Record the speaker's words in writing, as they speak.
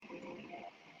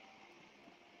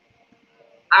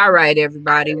All right,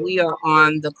 everybody. We are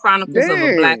on the Chronicles of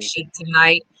a Black Dang. Sheep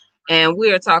tonight, and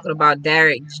we are talking about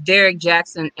Derrick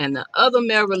Jaxson and the other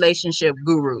male relationship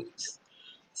gurus.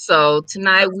 So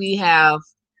tonight we have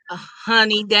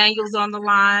Honey Daniels on the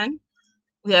line.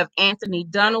 We have Anthony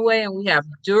Dunaway, and we have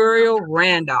Duriel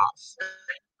Randolph.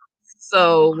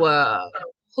 So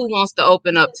who wants to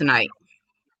open up tonight?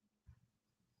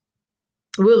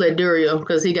 We'll let Durio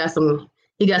because he got some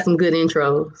good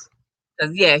intros.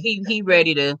 Cause yeah, he like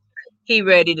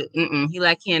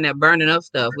hearing that burning up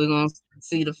stuff. We're gonna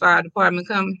see the fire department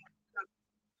coming.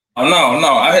 Oh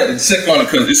no, I had to check on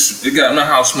it because it got my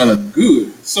house smelling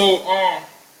good. So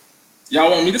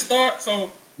y'all want me to start?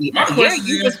 So my Yeah,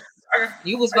 question is,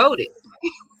 you was voted.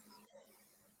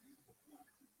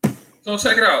 so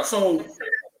check it out. So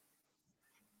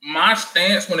my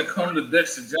stance when it comes to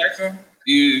Dexter Jackson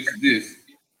is this: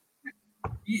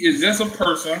 he is just a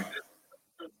person,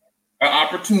 an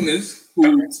opportunist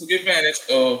who took advantage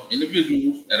of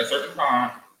individuals at a certain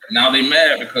time. Now they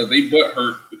mad because they butt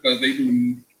hurt because they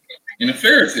believe in a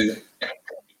fairy tale.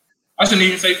 I shouldn't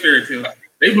even say fairy tale.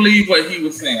 They believe what he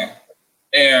was saying,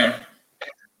 and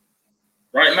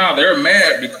right now they're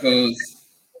mad because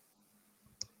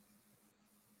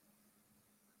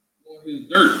his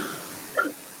dirt.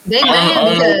 They mad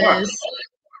because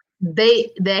they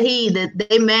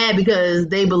mad because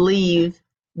they believe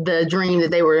the dream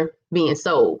that they were being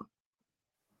sold.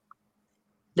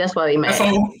 That's why they mad.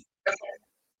 So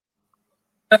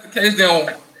that's the case.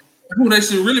 Then who they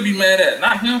should really be mad at?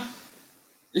 Not him.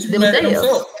 They should be mad at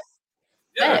themselves.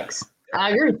 Yeah. Facts. I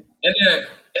agree. And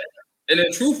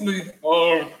then truthfully,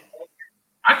 I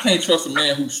can't trust a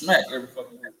man who smack every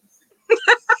fucking day.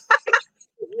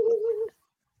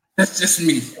 That's just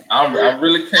me. I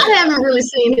really can't. I haven't really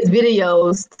seen his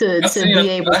videos to be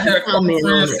able to comment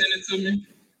on it.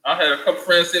 I had a couple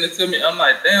friends send it to me. I'm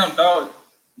like, damn, dog,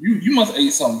 you must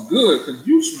ate something good because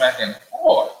you smacking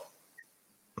hard.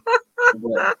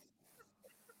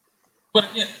 But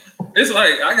again, it's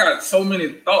like I got so many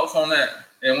thoughts on that,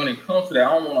 and when it comes to that,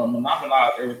 I don't want to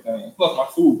monopolize everything. Plus, my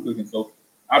food cooking, so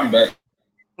I'll be back.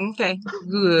 Okay,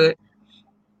 good.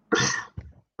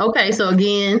 Okay, so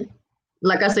again,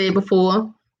 like I said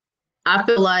before, I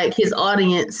feel like his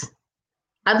audience,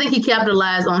 I think he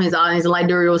capitalized on his audience. Like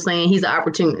Dury was saying, he's an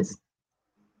opportunist.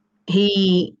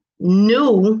 He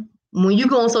knew when you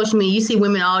go on social media, you see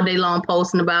women all day long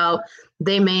posting about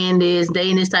they man this,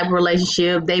 they in this type of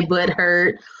relationship, they butt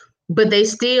hurt, but they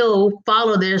still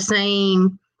follow their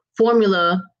same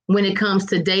formula when it comes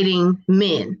to dating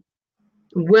men,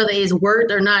 whether it's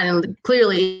worked or not. And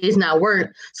clearly it's not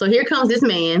worked. So here comes this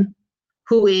man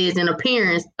who is in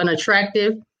appearance an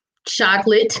attractive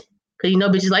chocolate, because you know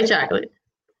bitches like chocolate,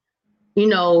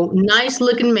 nice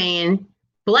looking man,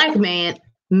 black man,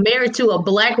 married to a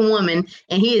black woman,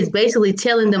 and he is basically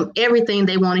telling them everything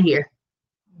they want to hear.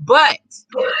 But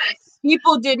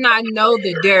people did not know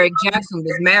that Derrick Jaxson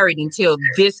was married until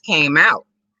this came out.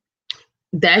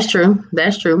 That's true.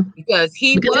 Because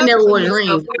he never was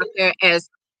out there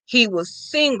as he was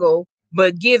single,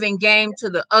 but giving game to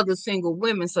the other single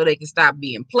women so they can stop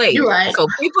being played. You're right. So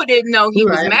people didn't know he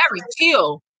was married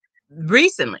till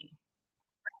recently.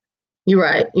 You're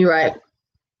right.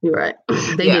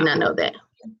 They did not know that.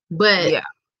 But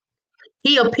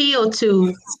he appealed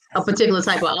to a particular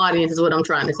type of audience is what I'm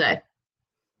trying to say.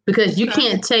 Because you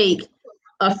can't take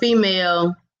a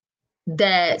female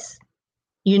that's,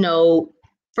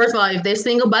 first of all, if they're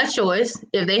single by choice,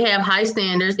 if they have high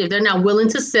standards, if they're not willing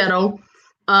to settle,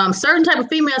 certain type of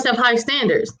females have high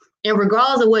standards. And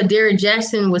regardless of what Derrick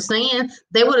Jaxson was saying,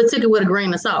 they would have took it with a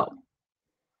grain of salt.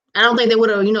 I don't think they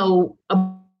would have,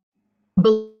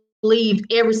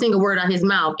 believed every single word out of his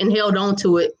mouth and held on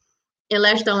to it and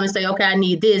latched on and say, okay, I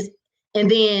need this. And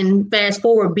then fast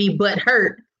forward, be butt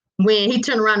hurt when he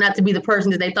turned around not to be the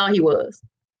person that they thought he was.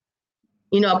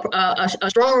 A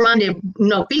strong-minded,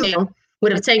 female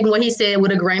would have taken what he said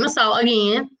with a grain of salt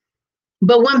again,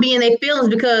 but wouldn't be in their feelings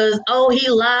because, he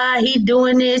lied, he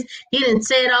doing this, he didn't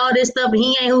say all this stuff, and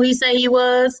he ain't who he say he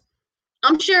was.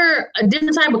 I'm sure a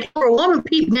different type of woman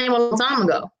people came a long time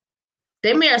ago.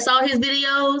 They may have saw his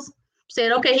videos,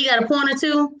 said, okay, he got a point or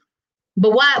two,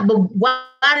 but why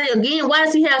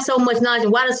does he have so much knowledge,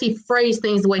 and why does he phrase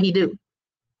things the way he do?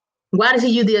 Why does he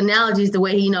use the analogies the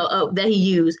way he that he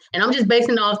used? And I'm just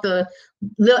basing off the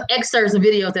little excerpts of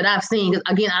videos that I've seen. Because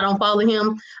again, I don't follow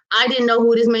him. I didn't know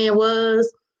who this man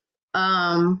was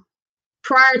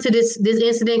prior to this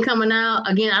incident coming out.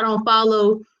 Again, I don't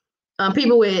follow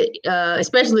people with,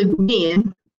 especially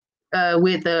men,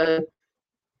 with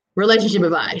relationship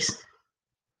advice.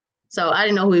 So I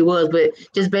didn't know who he was, but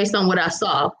just based on what I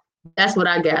saw, That's what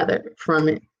I gathered from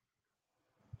it.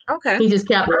 Okay. He just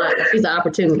capitalized. He's an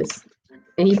opportunist,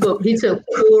 and he took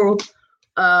full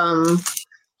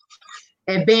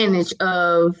advantage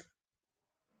of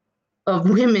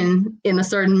women in a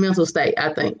certain mental state,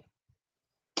 I think.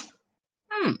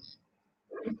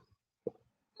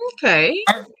 Okay.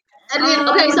 And then,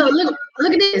 okay, so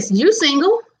look at this. You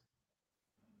single?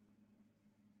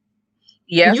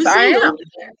 Yes, you I single? am.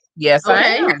 Yes, okay.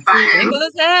 I am. Single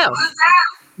as hell.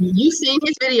 You seen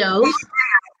his videos.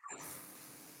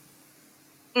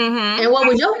 Mm-hmm. And what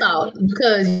was your thought?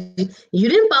 Because you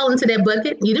didn't fall into that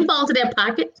bucket. You didn't fall into that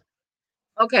pocket.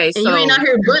 Okay, and so you ain't out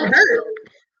here butt hurt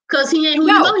because he ain't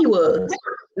who you thought he was.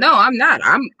 No, I'm not.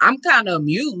 I'm kind of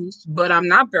amused, but I'm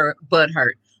not butt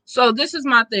hurt. So this is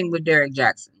my thing with Derrick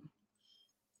Jaxson.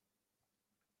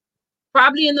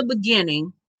 Probably in the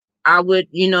beginning, I would,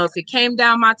 if it came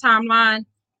down my timeline,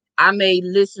 I may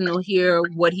listen or hear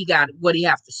what he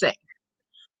have to say.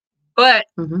 But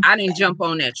I didn't jump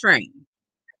on that train.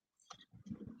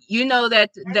 You know that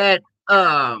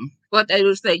what they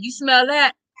would say, you smell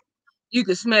that? You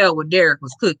could smell what Derrick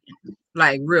was cooking.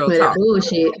 Like real talk.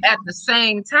 Bullshit. At the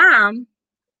same time,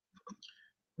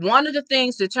 one of the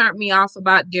things that turned me off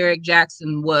about Derrick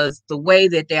Jaxson was the way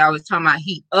that they always talk about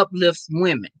he uplifts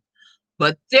women.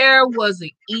 But there was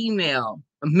an email,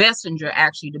 a messenger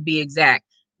actually to be exact,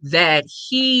 that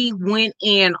he went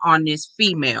in on this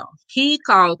female. He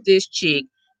called this chick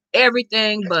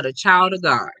everything but a child of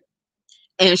God.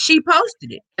 And she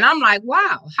posted it. And I'm like,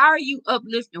 wow, how are you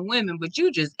uplifting women? But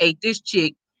you just ate this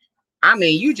chick. I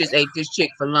mean, you just ate this chick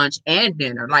for lunch and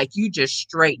dinner. Like you just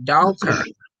straight dogged her.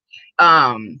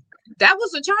 That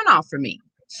was a turnoff for me.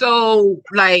 So,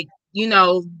 like,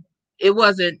 it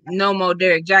wasn't no more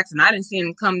Derrick Jaxson. I didn't see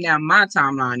him come down my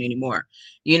timeline anymore.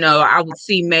 I would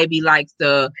see maybe like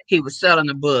he was selling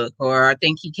a book, or I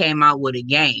think he came out with a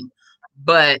game.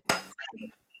 But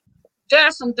there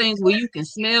are some things where you can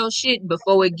smell shit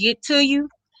before it get to you,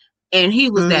 and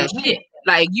he was that shit.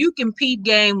 Like you can peep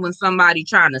game when somebody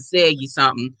trying to sell you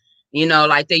something.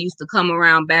 Like they used to come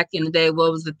around back in the day.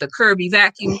 What was it? The Kirby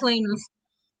vacuum cleaners.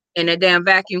 And that damn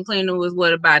vacuum cleaner was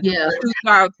what, about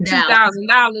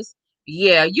 $2,000?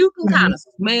 Yeah, you can kind of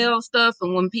smell stuff.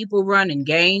 And when people run in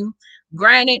game,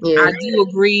 granted, I do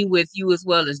agree with you as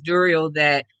well as Duriel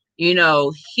that he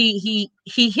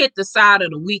hit the side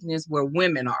of the weakness where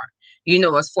women are.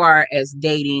 As far as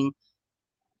dating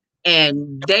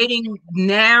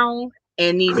now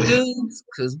and these dudes,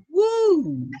 because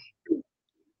woo,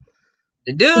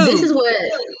 the dudes. This is what.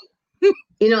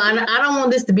 I don't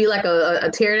want this to be like a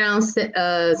teardown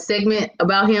segment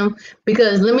about him,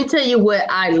 because let me tell you what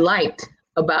I liked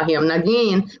about him. Now,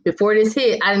 again, before this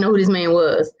hit, I didn't know who this man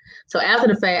was. So after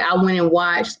the fact, I went and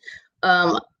watched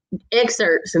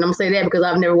excerpts, and I'm going to say that because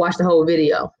I've never watched the whole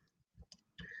video.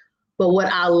 But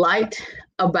what I liked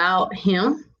about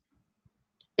him,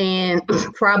 and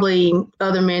probably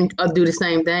other men do the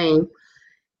same thing,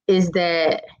 is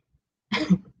that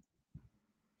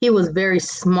he was very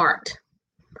smart.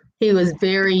 He was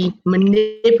very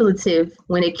manipulative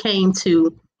when it came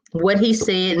to what he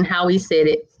said and how he said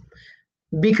it.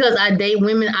 Because I date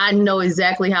women, I know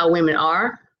exactly how women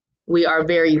are. We are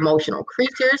very emotional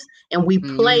creatures, and we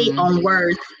play on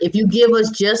words. If you give us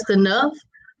just enough,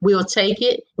 we'll take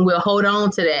it and we'll hold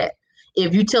on to that.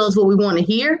 If you tell us what we want to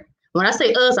hear, when I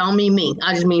say us, I don't mean me.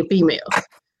 I just mean females.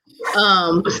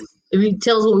 If you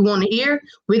tell us what we want to hear,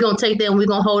 we're going to take that and we're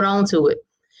going to hold on to it.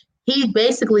 He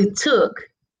basically took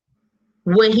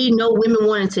what he know women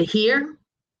wanted to hear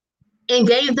and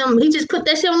gave them, he just put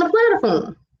that shit on the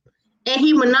platform. And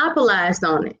he monopolized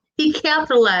on it. He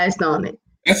capitalized on it.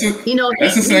 That's the He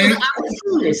same. was an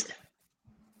opportunist.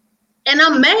 And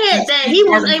I'm mad that he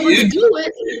was able to do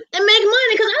it and make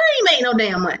money, because I ain't made no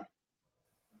damn money.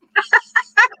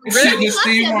 Really?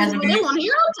 Steve Harvey did. They want to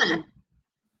hear all the time.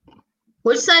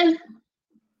 What you say?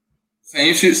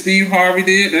 Same shit Steve Harvey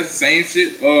did. That's the same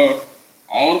shit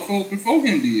all the folks before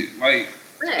him did. Like,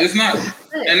 it's not,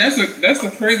 and that's the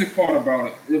crazy part about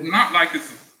it. It's not like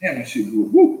it's that shit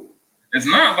good. Woo. It's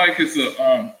not like it's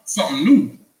a something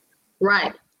new.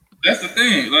 Right. That's the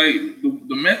thing. Like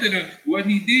the method of what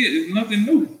he did is nothing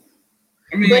new.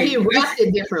 I mean, but he rapped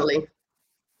it differently.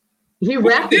 He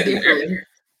rapped it differently.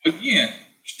 Again,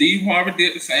 Steve Harvey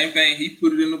did the same thing. He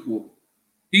put it in the book.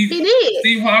 He did.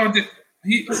 Steve Harvey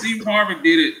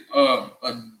did it a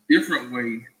different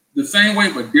way, the same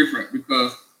way but different,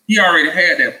 because he already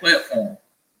had that platform.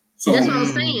 So that's what I'm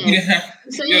saying. He didn't have.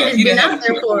 It's been out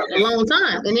there for a long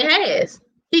time, and it has.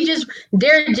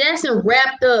 Derrick Jaxson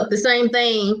wrapped up the same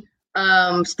thing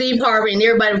Steve Harvey and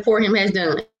everybody before him has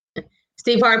done.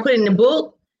 Steve Harvey put it in the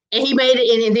book. and he made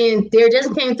it, and then Derrick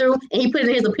Jaxson came through, and he put it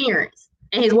in his appearance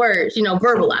and his words,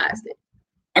 verbalized it.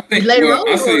 I think. Later Well, on,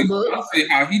 I say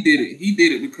how he did it. He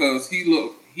did it because he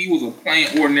was a plain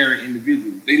ordinary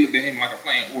individual. They looked at him like a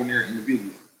plain ordinary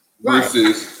individual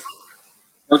versus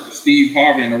Steve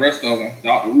Harvey and the rest of them,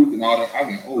 Dr. Ruth and all that. I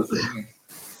went over him,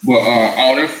 but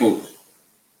all them folks.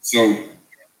 So,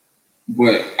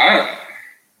 but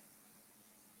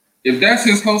if that's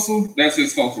his hustle, that's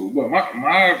his hustle. But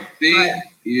my thing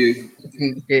is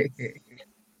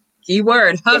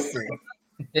keyword hustle.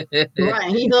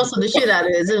 Right, he hustled the shit out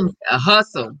of it. A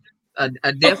hustle,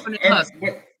 a definite hustle.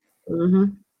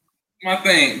 My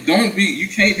thing, you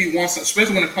can't be one side,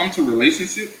 especially when it comes to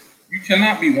relationship. You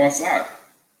cannot be one side.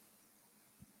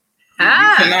 You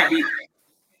cannot be.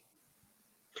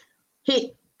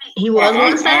 He was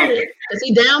one sided because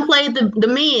he downplayed the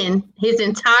men his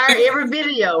entire every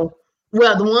video.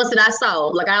 Well, the ones that I saw,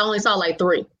 like I only saw like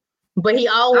 3, but he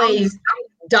always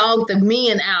dogged the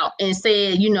men out and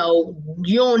said, you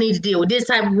don't need to deal with this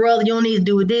type of brother. You don't need to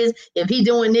do with this. If he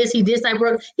doing this, he this type of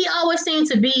brother. He always seemed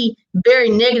to be very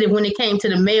negative when it came to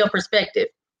the male perspective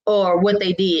or what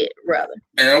they did, rather.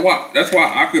 And that's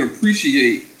why I could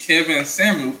appreciate Kevin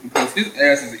Samuels, because his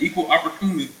ass is an equal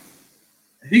opportunity.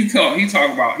 He talk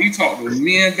the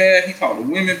men bad, he talk the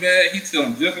women bad. He tell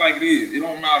them just like it is. It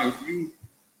don't matter if you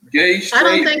gay, straight. I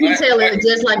don't think he tell it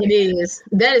just like it is.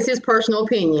 That is his personal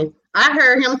opinion. I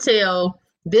heard him tell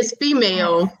this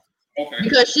female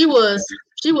because she was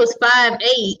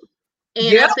 5'8",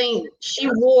 and I think she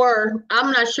wore,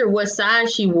 I'm not sure what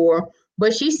size she wore,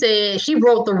 but she said she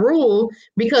broke the rule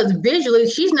because visually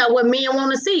she's not what men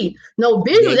want to see. No,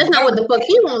 visually that's not what the fuck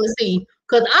he want to see.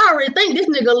 Cause I already think this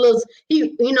nigga looks,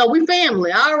 we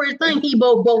family. I already think he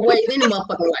both ways any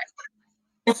motherfucking way.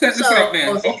 Well, set this up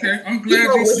then. Okay, I'm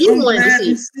glad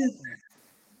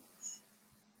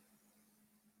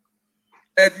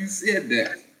you said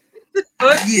that.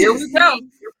 Here we go.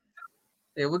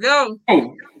 Here we go.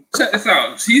 Oh, check this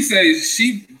out. She says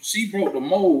she broke the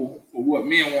mold for what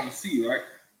men want to see, right?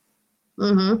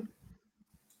 Mm-hmm.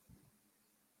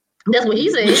 That's what he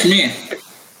said. Which men?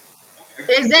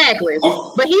 Exactly.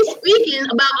 Oh. But he's speaking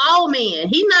about all men.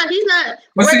 He's not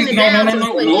breaking it down to him.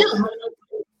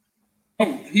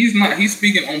 No, he's not. He's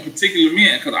speaking on particular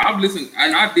men because I've listened,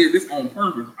 and I did this on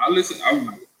purpose.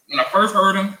 When I first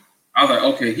heard him, I was like,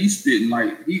 okay, he's spitting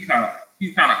like he's kind of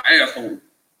asshole.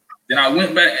 Then I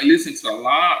went back and listened to a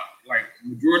lot, like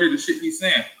majority of the shit he's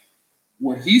saying.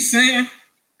 What he's saying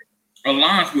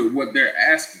aligns with what they're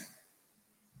asking.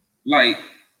 Like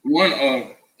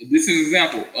this is an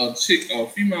example. A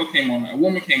female came on there, a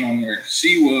woman came on there.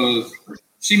 She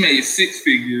made 6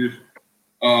 figures,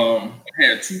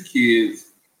 had 2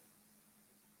 kids,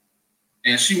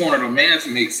 and she wanted a man to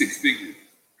make 6 figures.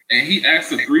 And he asked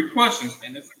her 3 questions,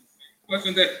 and it's the same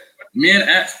question that men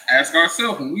ask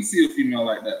ourselves when we see a female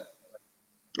like that.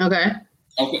 Okay.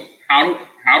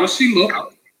 How does she look?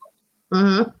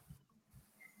 Mm-hmm.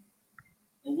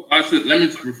 Let me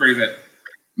rephrase that.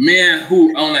 Men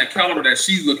who on that caliber that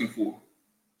she's looking for.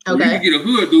 Okay. You can get a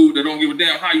hood dude that don't give a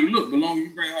damn how you look, but long as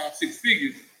you bring home 6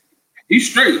 figures, he's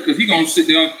straight because he gonna sit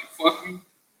down, fuck you,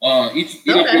 eat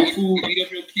up your food, eat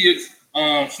up your kids'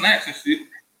 snacks and shit,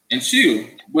 and chill.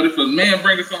 But if a man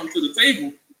brings something to the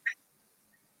table,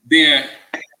 then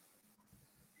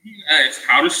he asks,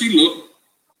 how does she look?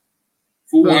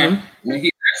 For one, when he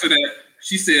asked her that,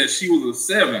 she said she was a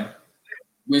 7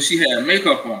 when she had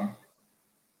makeup on.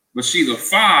 But she's a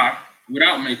 5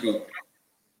 without makeup.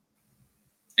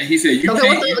 And he said, what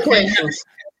are the other questions?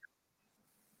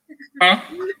 Huh?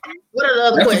 What are the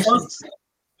other questions?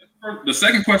 The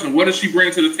second question, what does she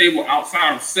bring to the table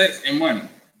outside of sex and money?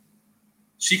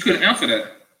 She couldn't answer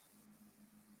that.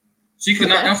 She could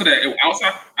not answer that.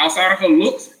 Outside of her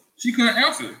looks, she couldn't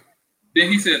answer it.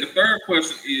 Then he said, the third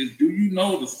question is, do you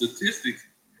know the statistics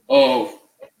of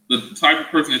the type of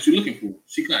person that you're looking for?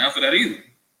 She couldn't answer that either.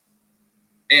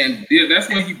 And that's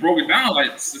when he broke it down.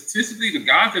 Like, statistically, the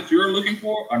guys that you're looking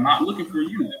for are not looking for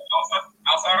you.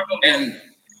 Outside of them. And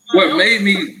what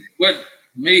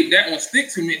made that one stick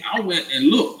to me, I went and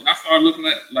looked. And I started looking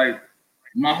at, like,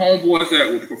 my homeboys that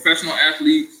were professional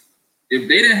athletes. If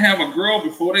they didn't have a girl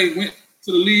before they went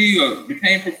to the league or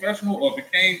became professional or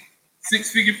became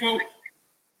 6-figure folk,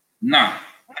 nah.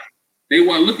 They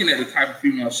weren't looking at the type of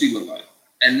female she looked like.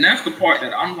 And that's the part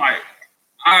that I'm like,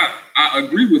 I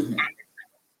agree with him.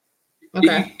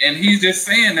 Okay. And he's just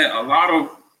saying that a lot of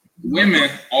women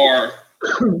are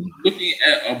looking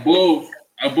at above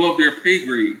their pay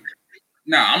grade.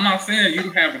 Now, I'm not saying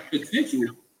you have a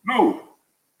potential. No.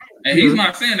 And he's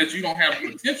not saying that you don't have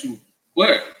potential.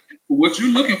 But But what you're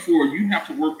looking for, you have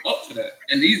to work up to that.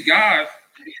 And these guys,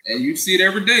 and you see it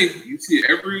every day. You see it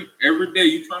every day.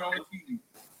 You turn on the TV.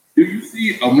 Do you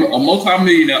see a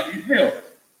multi-millionaire? Hell,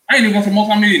 I ain't even going for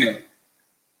multi-millionaire.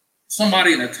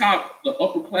 Somebody in the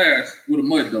upper class with a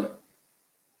mud duck.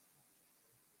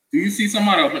 Do you see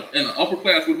somebody in the upper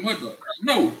class with a mud duck?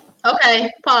 No. Okay,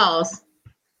 pause.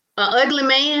 An ugly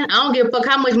man, I don't give a fuck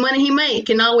how much money he make,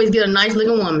 can always get a nice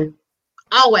looking woman.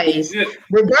 Always. Yeah.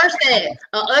 Reverse that.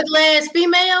 An ugly ass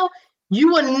female,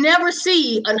 you will never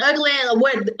see an ugly ass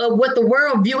what the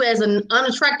world view as an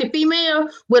unattractive female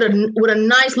with a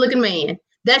nice looking man.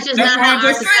 That's not how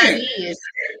our society is.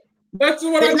 That's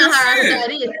not how our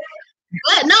society is.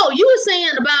 But no, you were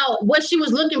saying about what she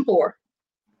was looking for.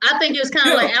 I think it's kind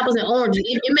of like apples and oranges.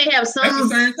 It may have some. That's the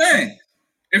same thing.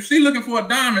 If she looking for a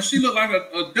diamond, she look like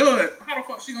a dud. How the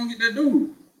fuck she gonna get that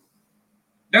dude?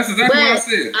 That's exactly what I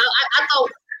said. I thought,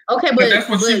 okay, but that's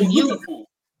what she was looking for.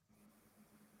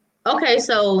 Okay,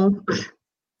 so,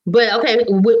 but okay,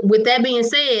 with that being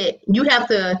said, you have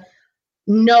to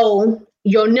know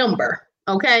your number,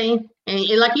 okay?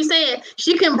 And like you said,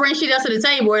 she couldn't bring shit else to the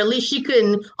table, or at least she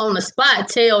couldn't on the spot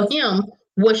tell him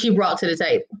what she brought to the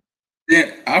table.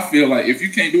 Then I feel like if you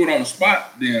can't do it on the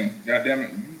spot, then goddamn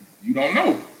it, you don't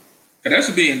know. Cause that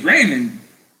should be ingrained in you.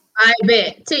 I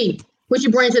bet. T, what you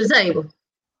bring to the table?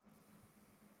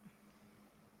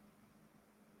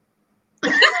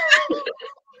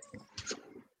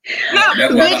 No,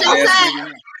 bitch,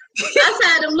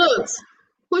 outside them looks.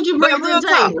 What you bring to the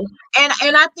table?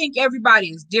 And I think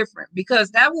everybody is different, because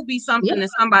that will be something that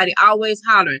somebody always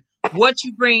hollering. What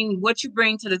you bring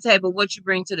to the table, what you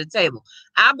bring to the table.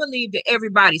 I believe that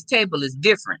everybody's table is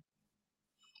different.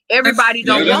 Everybody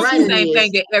don't want the same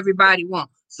thing that everybody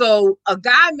wants. So a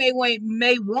guy may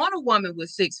want a woman with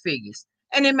 6 figures.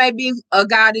 And it may be a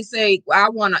guy that say, I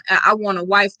want a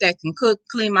wife that can cook,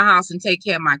 clean my house, and take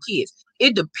care of my kids.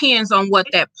 It depends on what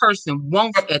that person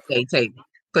wants at their table.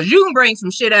 Because you can bring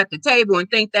some shit at the table and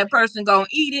think that person gonna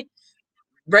eat it.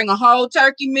 Bring a whole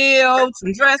turkey meal,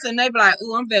 some dressing, they be like,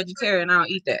 "Oh, I'm vegetarian, I don't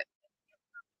eat that."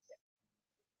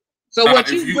 So what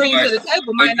you bring to the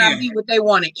table might not be what they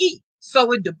want to eat.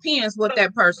 So it depends what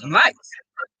that person likes.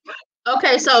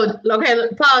 Okay,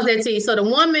 pause that, T. So the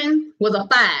woman was a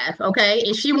 5, okay,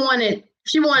 and she wanted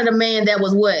a man that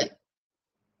was what?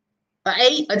 An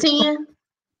 8, a 10?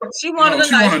 She wanted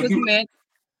a nice looking man.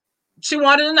 She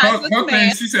wanted a nice looking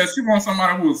man. She said she wants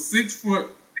somebody who was 6 foot,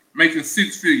 making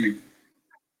 6 figures.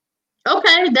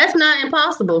 Okay, that's not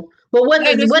impossible. But what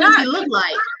does he look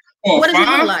like? What does he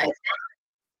look like?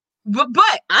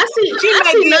 But I see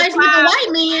nice looking white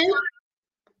men.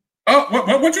 Oh,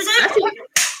 what you say?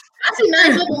 I see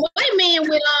nice looking white men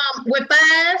with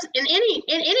 5s in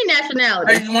any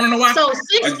nationality. Hey, you want to know why? So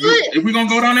 6 foot. If we're gonna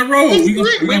go down that road, we're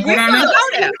gonna go down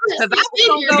there.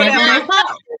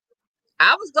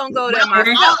 I was gonna go there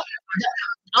myself.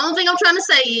 The only thing I'm trying to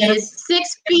say is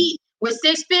 6 feet with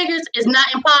 6 figures is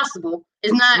not impossible.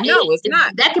 It's not. No, it's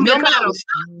not. That can be accomplished.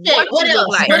 What else?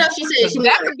 Like. What else she said?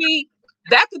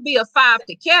 That could be a 5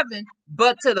 to Kevin,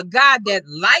 but to the guy that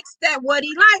likes what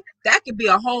he likes, that could be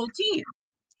a whole 10.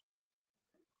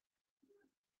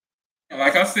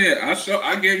 Like I said,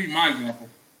 I gave you my example.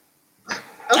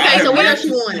 Okay, so what else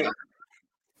you wanted?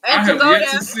 I have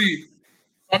yet to see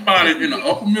somebody in the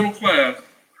upper middle class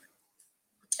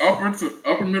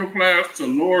to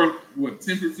lower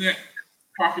 10%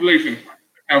 population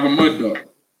have a mud duck.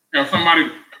 Have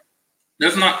somebody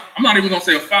that's not. I'm not even gonna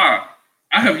say a 5.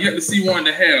 I have yet to see one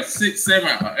that has 6,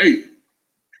 7, or 8.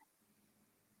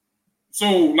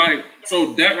 So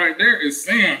that right there is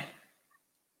saying.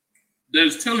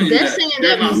 That's telling you saying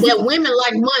that women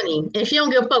like money, and she don't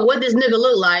give a fuck what this nigga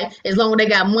look like as long as they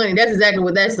got money. That's exactly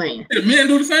what that's saying. Yeah, men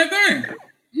do the same thing.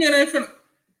 Men ain't finna.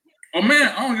 A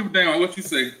man, I don't give a damn on what you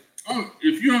say.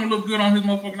 If you don't look good on his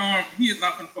motherfucking arm, he is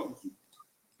not gonna fuck with you.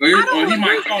 Or he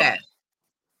might call that.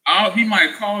 He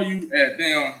might call you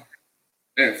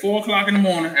at 4 o'clock in the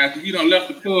morning after he done left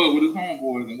the club with his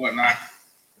homeboys and whatnot.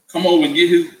 Come over and get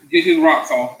his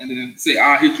rocks off, and then say,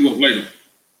 "I'll hit you up later."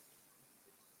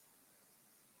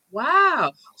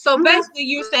 Wow. So basically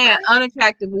you're saying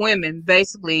unattractive women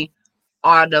basically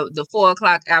are the 4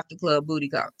 o'clock after club booty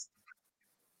calls.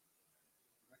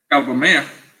 Of a man.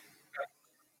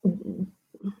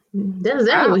 That's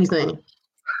exactly what he's saying.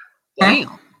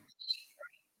 Damn.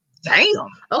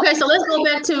 Okay, so let's go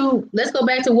back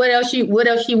to what else she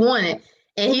wanted.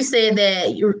 And he said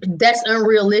that's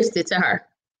unrealistic to her.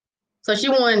 So she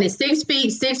wanted 6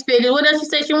 feet, 6 figures. What else she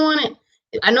said she wanted?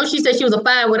 I know she said she was a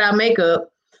 5 without makeup.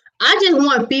 I just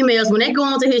want females when they go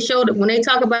onto his show, when they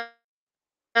talk about,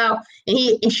 and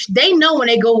they know when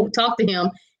they go talk to him,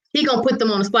 he gonna put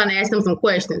them on the spot and ask them some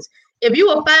questions. If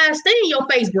you a 5, stay in your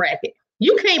face bracket.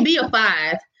 You can't be a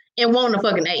 5 and want a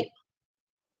fucking 8.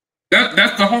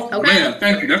 That's the whole man.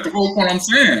 Thank you. That's the whole point I'm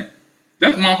saying.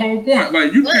 That's my whole point.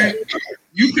 Like you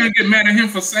can't get mad at him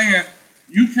for saying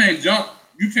you can't jump.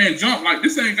 You can't jump like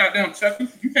this ain't goddamn checkers.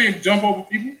 You can't jump over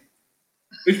people.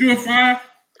 If you're a 5.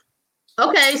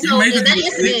 Okay, so in that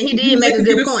incident, he did make a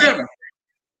good point. 7.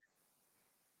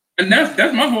 And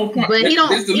that's my whole point. But he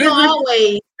don't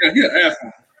always. Yeah, he's an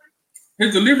asshole.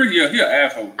 His delivery, yeah, he's an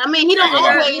asshole. I mean, he don't always.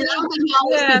 I don't think he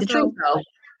always speak the truth though.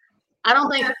 I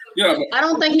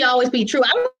don't think he always be true.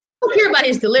 I don't care about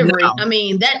his delivery. No. I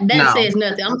mean, that says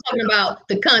nothing. I'm talking about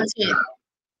the content.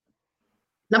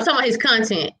 I'm talking about his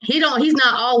content. He's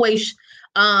not always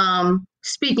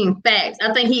speaking facts.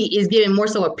 I think he is giving more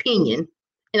so opinion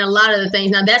in a lot of the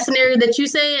things. Now that scenario that you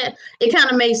said, it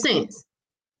kind of made sense.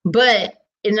 But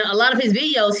in a lot of his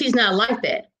videos, he's not like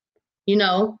that. You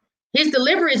know, his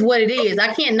delivery is what it is.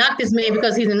 I can't knock this man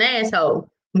because he's an asshole.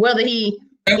 Whether he,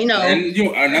 and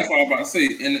that's what I'm about to say.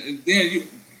 And then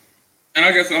and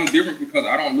I guess I'm different because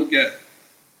I don't look at.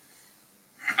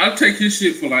 I take his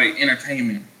shit for like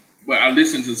entertainment, but I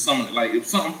listen to some of it. Like if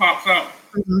something pops out,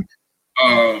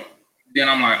 then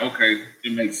I'm like, okay,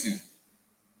 it makes sense.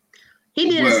 He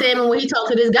did a segment where he talked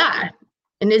to this guy,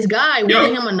 and this guy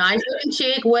wanted him a nice looking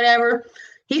chick, whatever.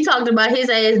 He talked about his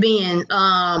ass being,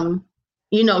 short.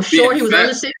 He was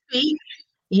under 6 feet.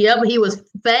 Yep, he was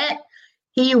fat.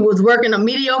 He was working a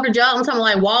mediocre job. I'm talking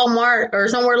like Walmart or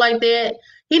somewhere like that.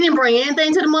 He didn't bring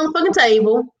anything to the motherfucking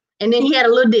table, and then he had a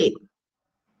little dick.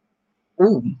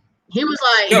 Ooh. He was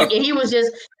like, and he was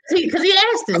just because he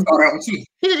asked him. I saw that one too.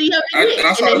 He said, "You have a dick,"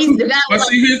 and then he's the guy. But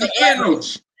see, here's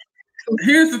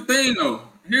the thing, though.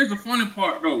 Here's the funny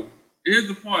part, though. Here's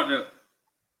the part that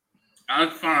I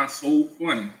find so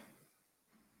funny.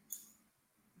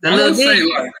 I would say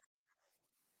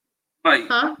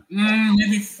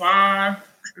maybe 5,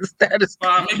 maybe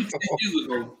 10 years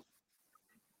ago.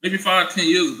 Maybe 5, 10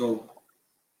 years ago,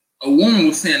 a woman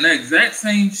was saying that exact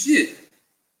same shit.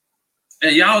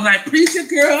 And y'all was like, preach your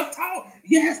girl, talk.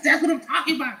 Yes, that's what I'm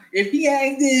talking about. If he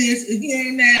ain't this, if he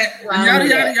ain't that, yada,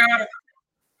 yada, yada.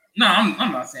 No, I'm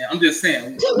not saying. I'm just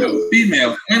saying,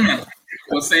 female women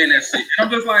were saying that shit. And I'm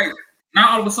just like,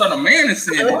 now all of a sudden a man is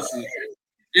saying that shit.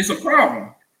 It's a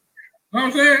problem. You know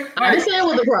what I'm saying? Like, I didn't say it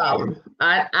was a problem.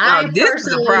 This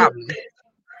is a problem.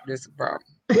 This is a problem.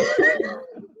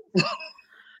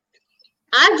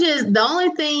 The only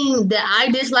thing that I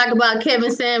dislike about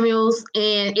Kevin Samuels,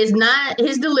 and it's not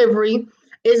his delivery,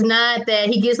 it's not that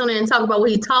he gets on there and talk about what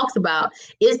he talks about,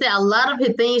 is that a lot of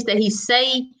the things that he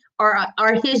say are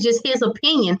his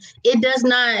opinion. It does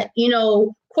not,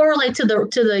 correlate to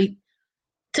the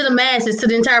masses, to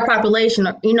the entire population.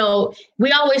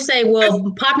 We always say,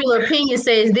 well, popular opinion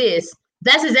says this.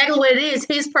 That's exactly what it is,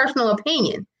 his personal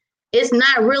opinion. It's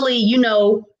not really,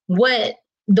 what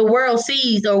the world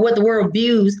sees or what the world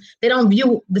views. They don't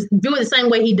view it the same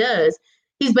way he does.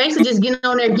 He's basically just getting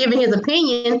on there giving his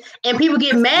opinion, and people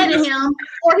get mad at him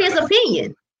for his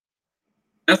opinion.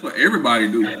 That's what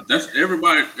everybody do. That's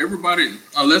everybody,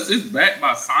 unless it's backed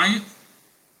by science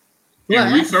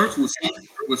and research,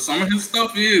 with some of his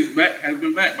stuff has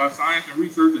been backed by science and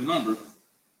research and numbers.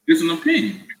 It's an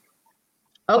opinion.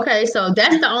 Okay, so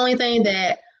that's the only thing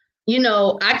that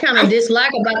I kind of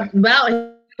dislike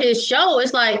about his show.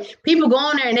 It's like people go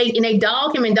on there and they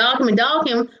dog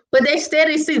him, but they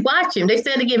steady watch him. They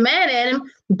steady get mad at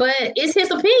him, but it's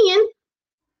his opinion.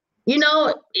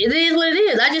 It is what it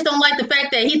is. I just don't like the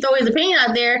fact that he throw his opinion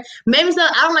out there. Maybe so.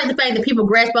 I don't like the fact that people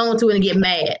grasp onto it and get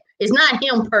mad. It's not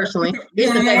him personally.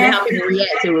 It's the fact of how people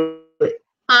react to it.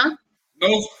 Huh?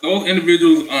 Those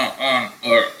individuals are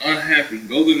unhappy.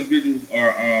 Those individuals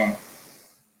are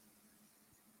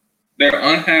they're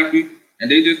unhappy, and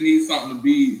they just need something to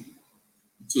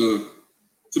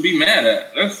be mad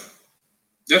at. That's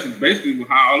basically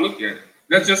how I look at it.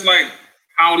 That's just like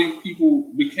how these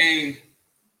people became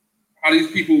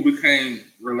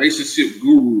relationship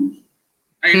gurus.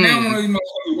 Ain't now one of these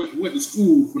motherfuckers went to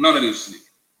school for none of this shit.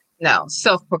 No,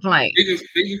 self-proclaimed.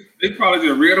 They probably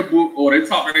just read a book or they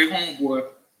talk to their homeboy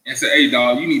and say, "Hey,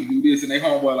 dog, you need to do this," and their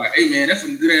homeboy like, "Hey, man, that's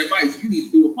some good advice. You need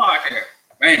to do a podcast."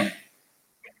 Bam.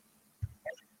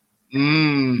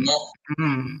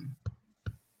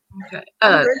 Okay.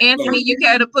 Anthony, you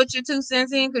care to put your 2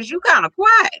 cents in because you kind of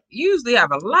quiet. You usually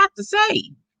have a lot to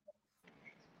say.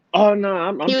 Oh no,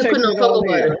 I'm he was putting on cocoa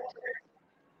butter.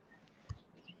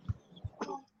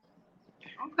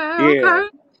 Okay.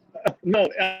 No,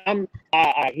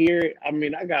 I hear it. I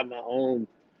mean, I got my own.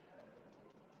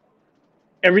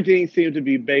 Everything seems to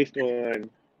be based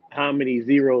on how many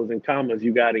zeros and commas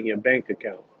you got in your bank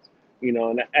account.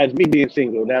 And as me being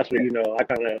single, that's what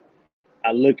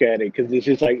I look at it because it's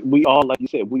just like we all, like you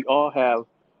said, we all have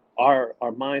our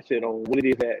mindset on what it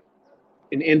is that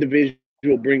an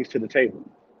individual brings to the table.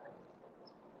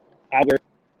 I work,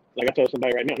 like I told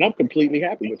somebody right now, and I'm completely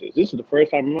happy with this. This is the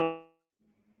first time in my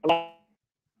life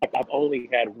I've only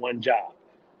had one job,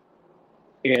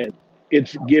 and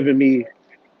it's given me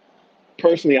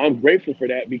personally, I'm grateful for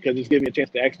that because it's given me a chance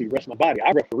to actually rest my body.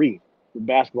 I referee for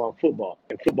basketball and football,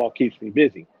 and football keeps me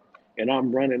busy. And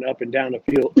I'm running up and down the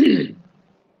field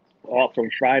all from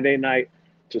Friday night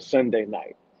to Sunday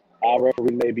night. I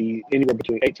referee maybe anywhere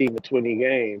between 18 to 20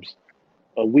 games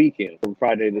a weekend from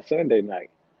Friday to Sunday night.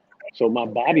 So my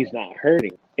body's not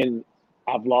hurting. And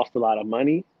I've lost a lot of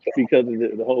money because of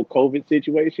the whole COVID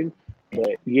situation.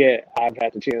 But yet I've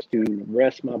had the chance to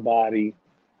rest my body,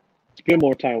 spend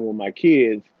more time with my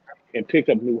kids, and pick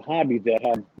up new hobbies that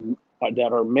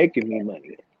are making me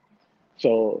money.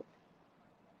 So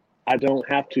I don't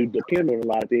have to depend on a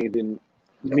lot of things. And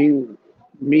me,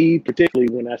 me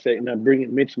particularly when I say, and I'm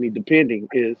bringing mentioning depending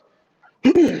is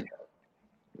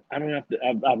I don't have to.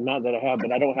 I'm not that I have,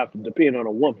 but I don't have to depend on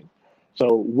a woman.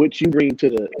 So what you bring to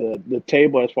the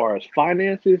table as far as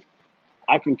finances,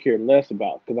 I can care less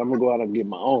about because I'm gonna go out and get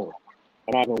my own.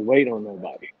 I'm not gonna wait on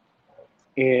nobody.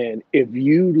 And if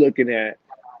you looking at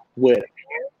what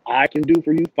I can do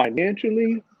for you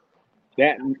financially,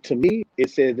 that to me it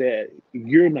says that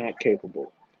you're not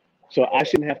capable. So I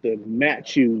shouldn't have to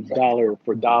match you dollar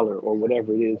for dollar or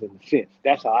whatever it is in a sense.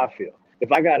 That's how I feel.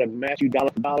 If I got to match you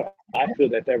dollar for dollar, I feel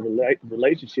that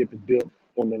relationship is built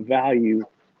on the value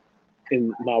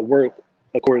in my work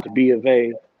according to B of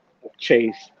A,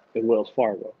 Chase, and Wells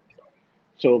Fargo.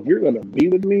 So if you're going to be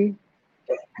with me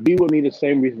the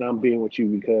same reason I'm being with you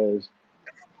because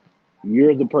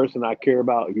you're the person I care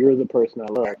about. You're the person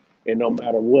I love. And no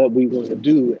matter what we want to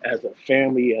do as a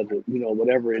family, as a,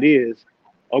 whatever it is,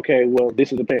 okay, well,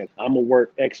 this is the plan. I'm gonna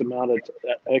work X amount of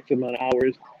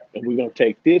hours, and we're gonna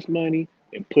take this money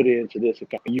and put it into this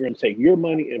account. You're gonna take your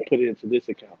money and put it into this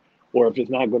account. Or if it's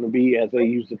not gonna be as they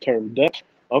use the term Dutch,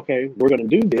 okay, we're gonna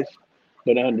do this,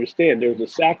 but I understand there's a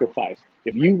sacrifice.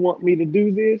 If you want me to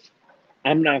do this,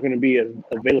 I'm not gonna be as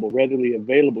readily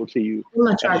available to you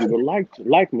as you would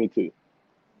like me to,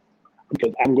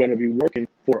 because I'm gonna be working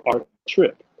for our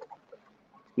trip.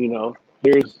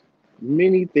 There's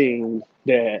many things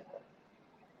that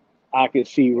I could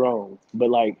see wrong,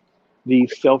 but like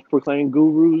these self-proclaimed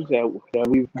gurus that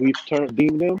we've turned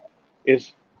deemed them,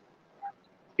 it's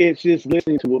it's just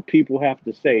listening to what people have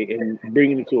to say and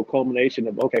bringing it to a culmination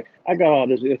of okay, I got all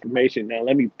this information now.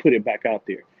 Let me put it back out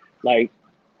there, like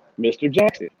Mr.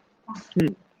 Jackson.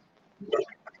 Hmm.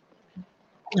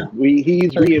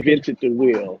 He's reinvented the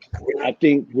wheel. I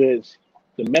think what's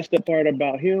the messed up part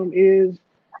about him is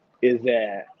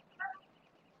that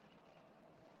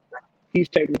he's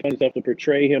taking upon himself to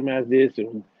portray him as this,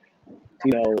 and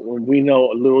when we know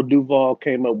Lil Duval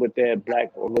came up with that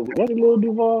black, or was it Lil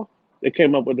Duval that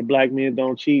came up with the black men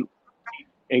don't cheat,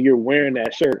 and you're wearing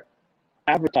that shirt,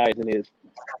 advertising is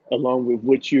along with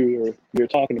what you're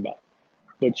talking about,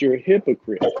 but you're a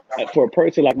hypocrite. For a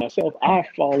person like myself, I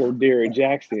follow Derrick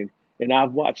Jaxson, and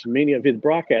I've watched many of his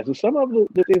broadcasts, and some of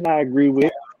the things I agree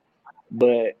with,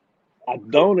 but I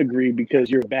don't agree because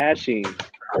you're bashing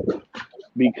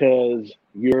because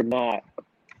you're not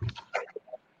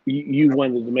you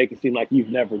wanted to make it seem like you've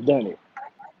never done it.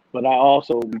 But I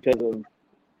also, because of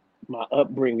my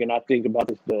upbringing, I think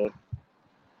about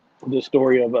the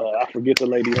story of I forget the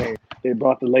lady name. They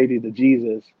brought the lady to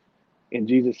Jesus, and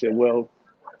Jesus said, "Well,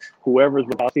 whoever's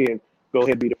without sin, go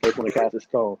ahead and be the first one to cast a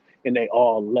stone." And they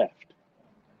all left.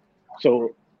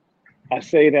 So I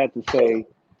say that to say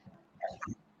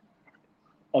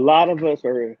a lot of us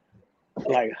are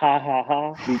like ha ha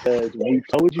ha because we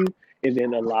told you, and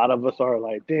then a lot of us are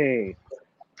like, dang,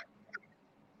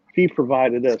 he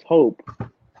provided us hope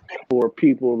for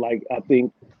people. Like I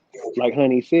think, like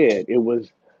Honey said, it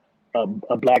was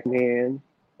a black man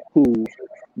who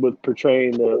was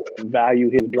portraying the value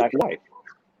his black wife,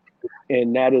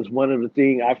 and that is one of the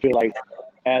things I feel like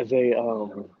as a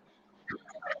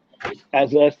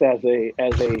as us as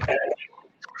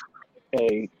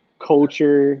a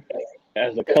culture,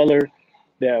 as a color,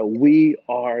 that we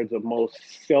are the most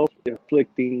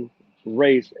self-inflicting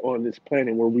race on this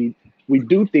planet, where we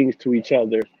do things to each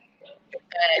other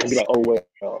and be like, oh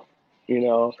well, you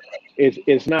know,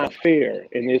 it's not fair,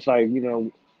 and it's like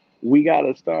we got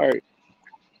to start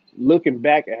looking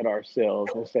back at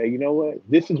ourselves and say, you know what,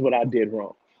 this is what I did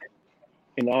wrong,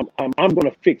 and I'm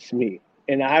gonna fix me.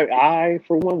 And I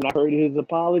for one, when I heard his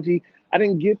apology, I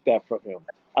didn't get that from him.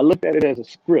 I looked at it as a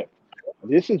script.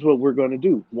 This is what we're going to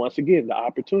do. Once again, the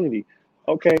opportunity.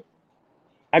 Okay,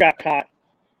 I got caught.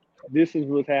 This is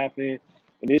what's happening,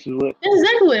 and this is what. That's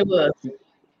exactly what it was.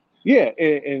 Yeah,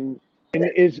 and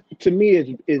it's to me is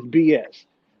BS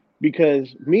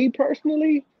because me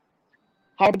personally,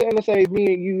 hypothetically say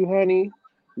me and you, honey,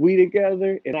 we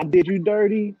together, and I did you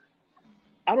dirty.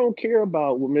 I don't care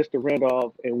about what Mr.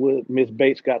 Randolph and what Miss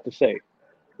Bates got to say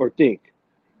or think.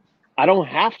 I don't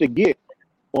have to get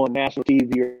on national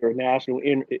TV or national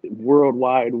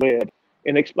worldwide web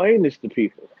and explain this to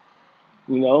people.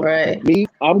 You know, Right. me,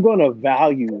 I'm gonna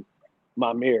value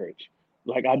my marriage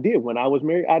like I did when I was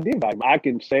married. I did value. I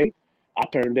can say I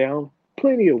turned down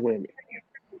plenty of women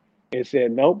and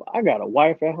said, nope, I got a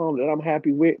wife at home that I'm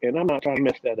happy with, and I'm not trying to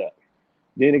mess that up.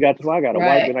 Then it got to I got a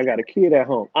wife Right. and I got a kid at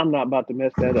home. I'm not about to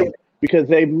mess that up because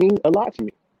they mean a lot to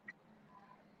me,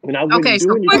 and I Okay, wouldn't so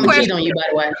do I'm quick anything. gonna cheat question. on you, by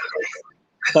the way.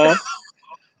 Huh?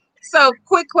 So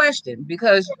quick question,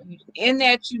 because in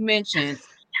that you mentioned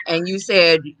and you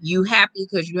said you happy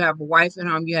because you have a wife at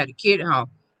home, you had a kid at home.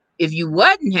 If you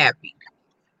wasn't happy,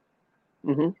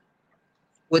 Hmm.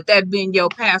 would that been your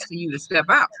path for you to step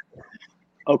out?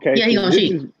 Okay, Yeah, he so gonna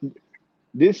cheat.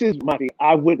 this is my thing.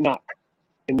 I would not,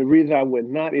 and the reason I would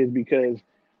not is because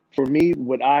for me,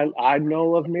 what I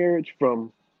know of marriage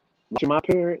from watching my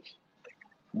parents,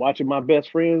 watching my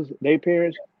best friends, their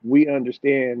parents, we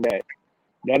understand that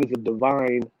that is a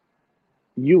divine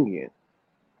union,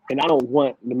 and I don't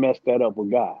want to mess that up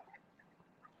with God.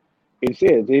 It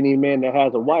says any man that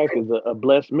has a wife is a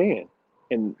blessed man,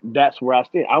 and that's where I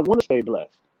stand. I want to stay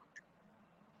blessed,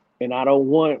 and I don't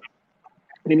want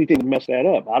anything to mess that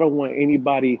up. I don't want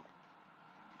anybody.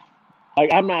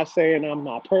 Like I'm not saying I'm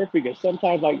not perfect, and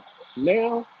sometimes like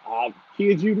now I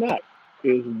kid you not.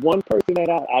 There's one person that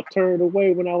I turned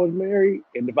away when I was married,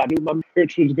 and if I knew my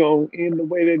marriage was going to end the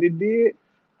way that it did,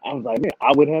 I was like, man,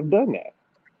 I would have done that.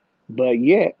 But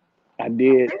yet, I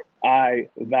did. I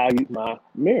valued my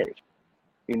marriage,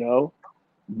 you know.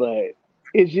 But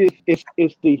it's just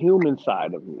it's the human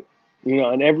side of me, you know.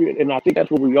 And I think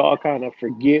that's what we all kind of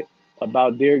forget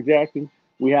about Derrick Jackson.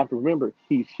 We have to remember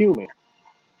he's human,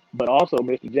 but also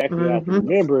Mr. Jackson has to Mm-hmm.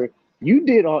 remember you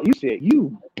did all you said.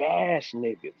 You bash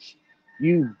niggas,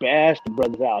 you bashed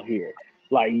brothers out here,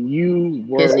 like you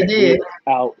Yes, were he did.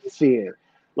 without sin.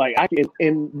 Like I can,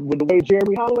 and with the way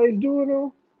Jeremy Holloway's doing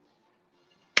them,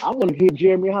 I want to get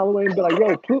Jeremy Holloway and be like,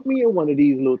 yo, put me in one of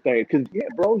these little things. Cause yeah,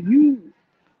 bro, you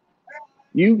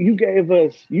gave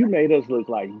us you made us look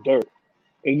like dirt.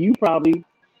 And you probably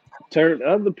turned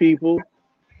other people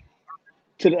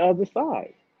to the other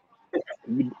side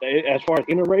as far as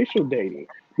interracial dating.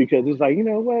 Because it's like, you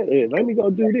know what, let me go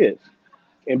do this.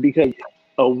 And because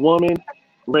a woman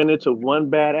ran into one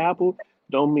bad apple,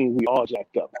 don't mean we all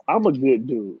jacked up. I'm a good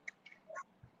dude,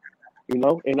 you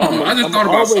know, and I just I'm thought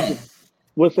about always something.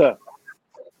 what's up?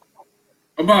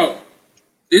 About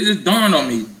it just dawned on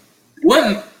me.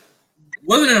 Wasn't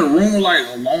wasn't it a rumor like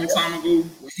a long time ago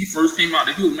when he first came out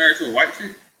that he was married to a white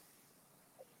chick?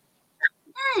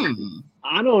 Hmm.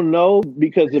 I don't know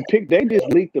because they just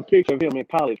leaked the picture of him in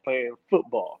college playing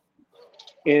football,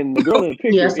 and the girl in the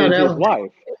Yeah, I picture saw is that his one.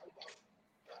 wife.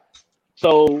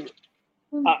 So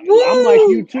I'm like Woo!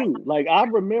 you too. Like I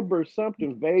remember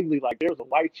something vaguely like there was a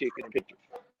white chick in the picture,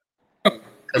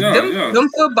 Cause Yeah, yeah. them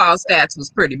football stats was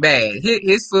pretty bad.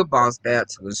 His football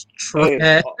stats was and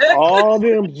trash. all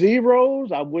them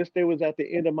zeros. I wish they was at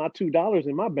the end of my $2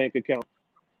 in my bank account.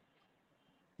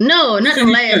 No, Who not can them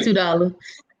he last play? $2.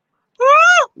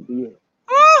 Yeah,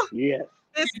 yes.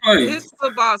 his He play. his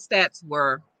football stats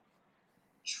were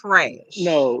trash.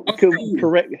 No, Oh,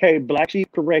 correct. Hey, Black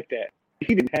Sheep, correct that.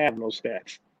 He didn't have no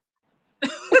stats.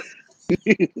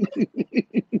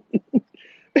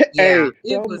 Yeah, Hey,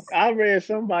 it was. I read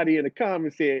somebody in the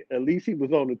comments said at least he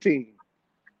was on the team.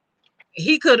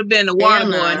 He could have been the water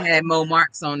Hell boy and nah. had more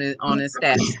marks on his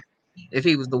stats if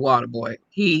he was the water boy.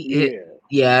 Yeah,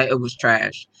 Yeah, it was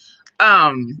trash.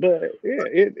 Um, but yeah,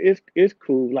 it's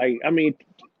cool. Like I mean,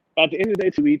 at the end of the day,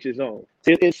 to each his own.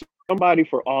 It's somebody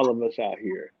for all of us out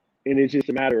here, and it's just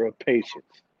a matter of patience.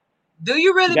 do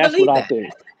you really That's what believe I that?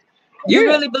 think. You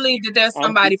Yeah, really believe that there's I'm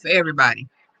somebody for everybody?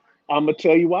 I'm gonna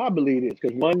tell you why I believe this.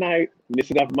 Because one night, this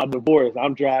is after my divorce,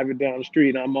 I'm driving down the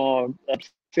street and I'm all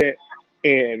upset,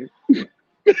 and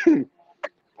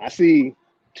I see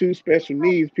two special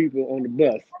needs people on the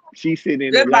bus. She's sitting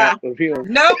in the Goodbye. lap of him.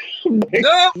 Nope.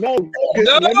 Nope. No,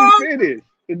 let me Nope. finish.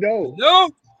 No,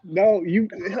 Nope. no, you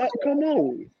come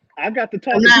on. I got the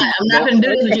I'm talking not piece. I'm not No, gonna do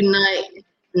this with okay, you tonight.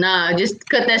 Nah, just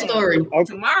cut that story. okay.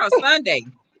 Tomorrow's Sunday.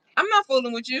 I'm not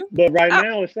fooling with you. But right I,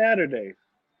 now it's Saturday.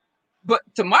 But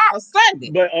tomorrow's Sunday.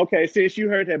 But okay, since you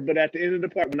heard that, but at the end of the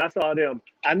part, when I saw them,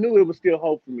 I knew it was still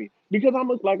hope for me because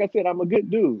like I said, I'm a good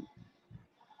dude.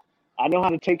 I know how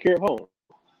to take care of home.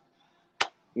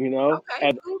 Okay,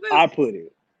 As cool I business. put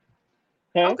it.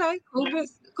 Huh? Okay, cool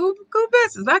business. Cool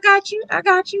business. I got you. I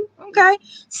got you. Okay.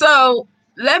 So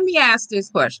let me ask this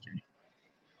question.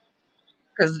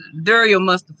 Because Daryl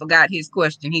must have forgot his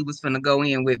question he was finna go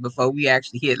in with before we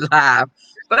actually hit live.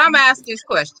 But I'm gonna ask this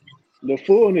question. The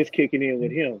fullness kicking in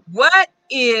with him. What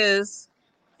is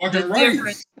the Fucking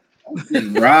difference?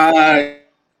 right.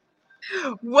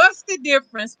 What's the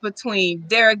difference between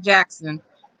Derrick Jaxson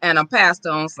and a pastor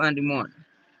on Sunday morning?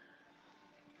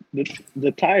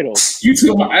 The title. You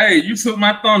took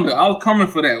my thunder. I was coming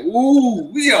for that. Ooh,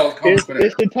 we all coming for that.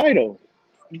 It's the title.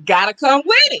 You gotta come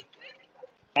with it.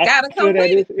 I Gotta feel come that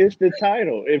with it. it's the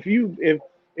title. If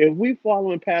we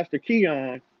following Pastor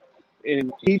Keon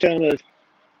and he telling us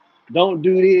don't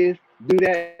do this, do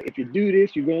that. If you do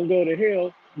this, you're gonna go to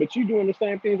hell. But you doing the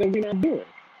same things that we're not doing.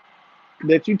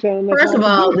 That you telling us First not of to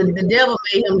all, do. the devil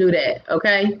made him do that.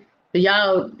 Okay, so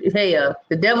y'all,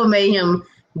 the devil made him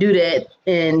do that,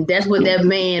 and that's what that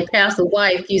man, pastor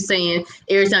wife, keeps saying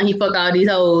every time he fuck all these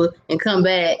hoes and come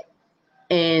back,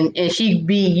 and she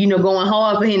be going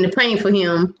hard for him to paint for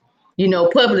him,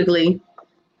 publicly,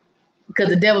 because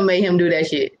the devil made him do that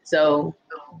shit. So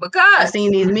I Because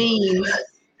seen these memes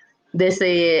that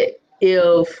said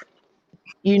if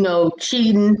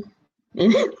cheating.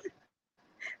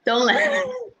 Don't laugh.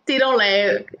 See, don't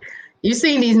laugh. You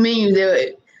seen these memes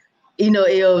that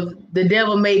if the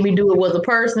devil made me do it was a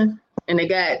person, and they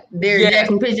got Derrick yeah,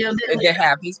 Jackson picture of they them.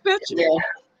 have his picture. Yeah.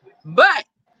 But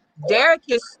Derrick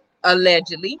is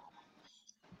allegedly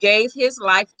gave his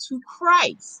life to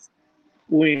Christ.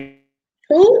 When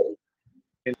Who?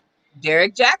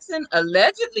 Derrick Jaxson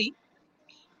allegedly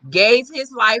gave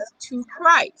his life to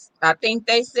Christ. I think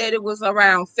they said it was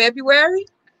around February.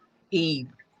 He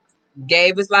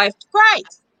gave his life to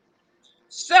Christ.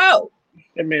 So,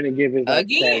 that man to give his life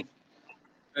to again,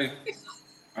 Christ. Hey,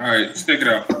 all right, stick it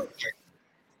out. All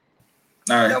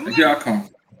right, here I come.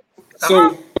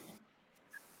 So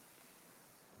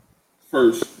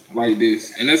first, like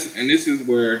this, and this is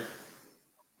where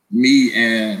me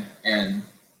and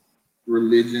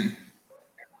religion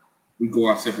we go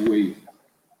our separate ways.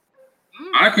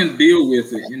 I can deal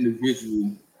with an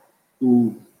individual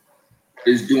who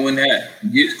is doing that,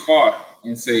 gets caught,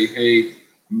 and say, "Hey, I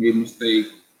made a mistake.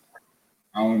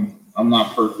 I'm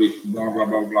not perfect." Blah blah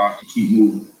blah blah. And keep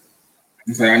moving.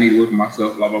 And say, "I need to work on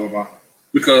myself." Blah blah blah blah.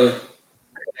 Because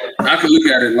I can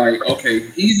look at it like,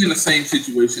 okay, he's in the same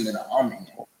situation that I'm in.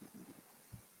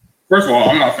 First of all,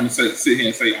 I'm not going to sit here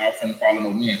and say I'm going to follow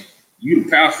no man. You the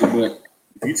pastor, but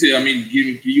if you tell me to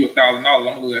give you $1,000, I'm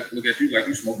going to look at you like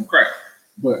you smoking crack.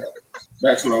 But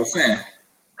that's what I was saying.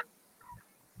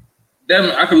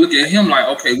 Then I can look at him like,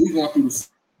 okay, we're going through this.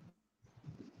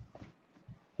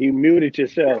 You muted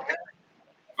yourself.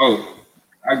 Oh,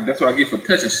 that's what I get for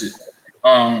touching shit.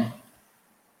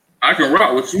 I can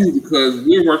rock with you because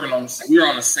we're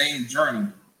on the same journey.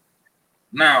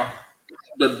 Now,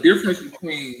 the difference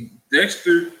between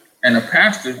Dexter and a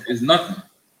pastor is nothing.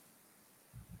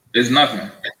 It's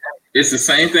nothing. It's the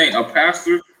same thing. A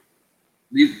pastor,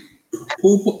 the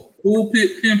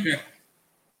pulpit pimping,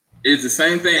 is the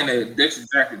same thing that Dexter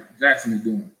Jaxson is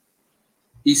doing.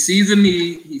 He sees a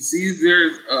need. He sees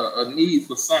there's a need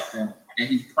for something, and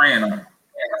he's praying on it.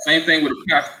 Same thing with a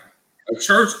pastor. A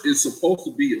church is supposed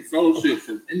to be a fellowship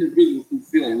for individuals who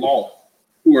feel lost,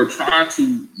 who are trying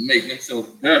to make themselves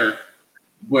better.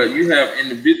 But you have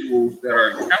individuals that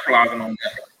are capitalizing on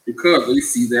that because they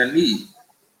see that need.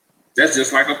 That's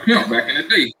just like a pimp back in the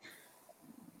day.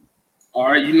 All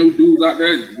right, dudes out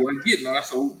there weren't getting none,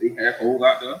 so they had hoes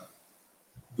out there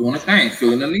doing a thing,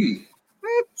 feeling the need.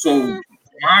 So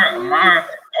my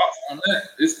thoughts on that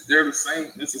is they're the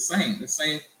same. It's the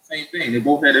same thing. They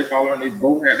both had their following. They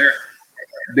both had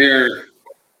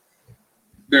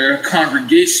their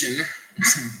congregation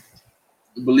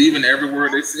believing every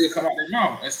word they said come out their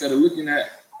mouth instead of looking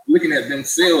at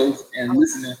themselves and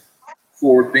listening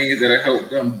for things that have helped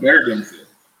them better themselves.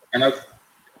 And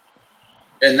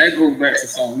that goes back to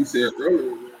something we said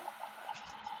earlier.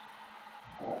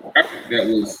 I think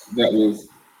that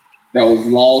was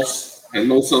lost, had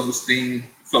low self-esteem,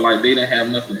 felt like they didn't have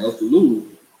nothing else to lose.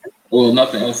 Or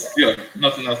nothing else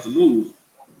to lose.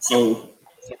 So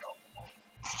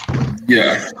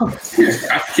yeah,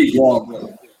 I keep going,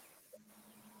 bro.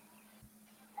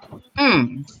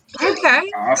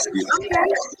 Okay.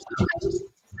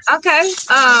 Okay.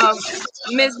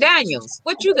 Miss Daniels,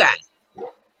 what you got?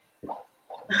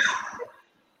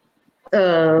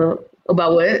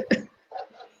 About what?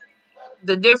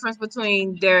 the difference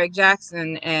between Derrick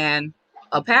Jaxson and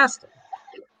a pastor?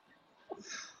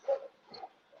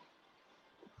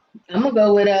 I'm gonna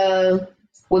go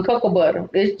with cocoa butter.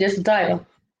 It's just a title.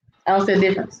 I don't see a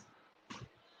difference.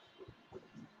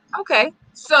 Okay,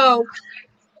 so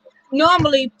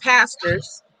normally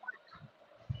pastors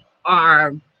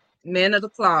are men of the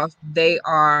cloth. They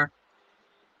are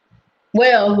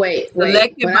Wait.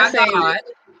 selected When I by say, God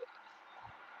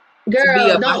to be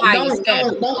girl, of the highest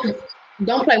standard.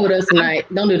 don't play with us tonight.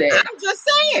 Don't do that. I'm just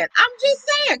saying.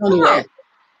 Don't Come do on. that.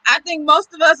 I think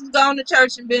most of us have gone to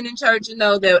church and been in church and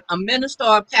know that a minister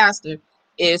or a pastor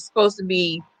is supposed to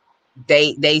be.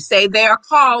 They say they are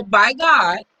called by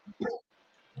God.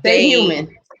 They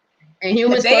human, and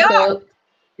humans They fuck are. up,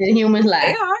 and humans They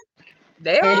lie, are.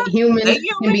 They and are. They humans can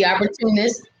human. be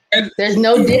opportunists. And, There's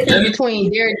no difference and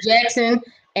between Derrick Jaxson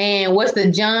and what's the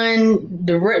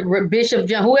Bishop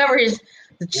John, whoever is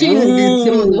the cheating,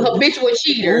 the habitual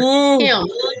cheater. Him.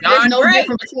 There's John no Gray.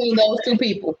 difference between those two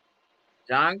people.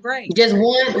 John Gray. Just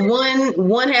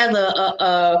one has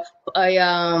a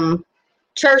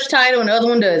church title and the other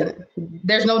one doesn't.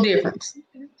 There's no difference.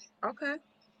 Okay.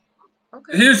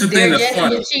 here's the thing Derrick that's Jaxson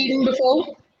funny. been cheating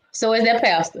before, so is that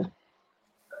pastor.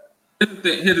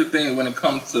 Here's the thing when it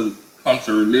comes to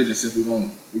religion, since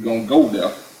we're gonna go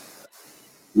there.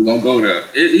 We're gonna go there.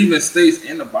 It even states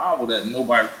in the Bible that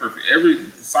nobody's perfect. Every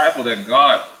disciple that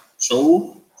God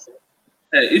chose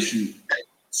had issues.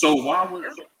 So why would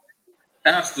a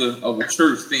pastor of a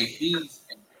church think he's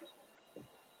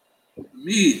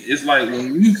me? It's like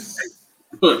when you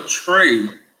portray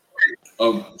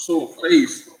a sort of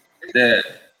face that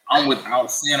I'm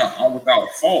without sin or I'm without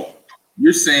fault.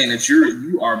 You're saying that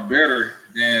you are better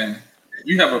than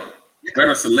you have a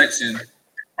better selection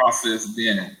process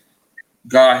than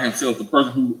God Himself, the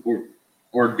person who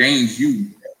ordains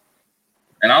you.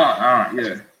 And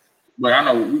yeah, but I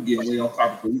know we getting way off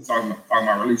topic because we talking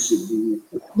about relationship.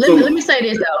 Let me say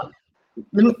this though.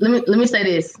 Let me say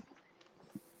this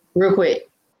real quick.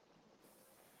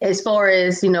 As far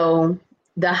as the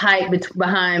hype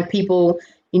behind people,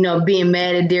 being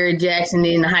mad at Derrick Jaxson,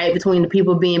 and the hype between the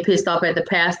people being pissed off at the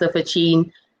pastor for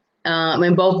cheating,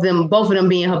 and both of them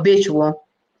being habitual.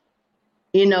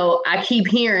 I keep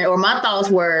hearing, or my thoughts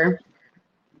were,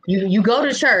 you go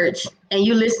to church and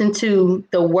you listen to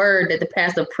the word that the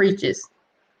pastor preaches,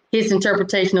 his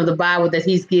interpretation of the Bible that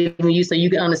he's giving you so you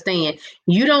can understand.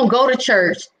 You don't go to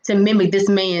church to mimic this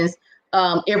man's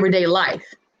everyday life.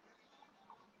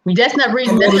 That's not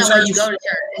reason. That's not why you go to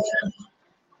church.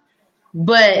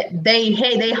 But they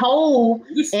hold,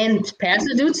 and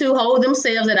pastors do too, hold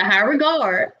themselves at a high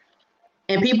regard,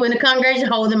 and people in the congregation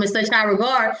hold them in such high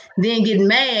regard, then get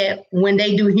mad when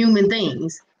they do human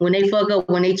things, when they fuck up,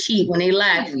 when they cheat, when they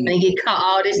lie, when they get caught,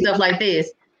 all this stuff like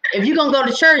this. If you're gonna go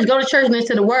to church and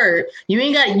listen to the word. You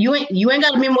ain't got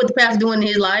to remember what the pastor doing in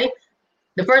his life.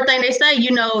 The first thing they say,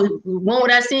 one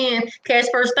without sin, cast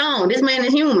first stone. This man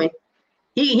is human.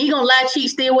 He gonna lie, cheat,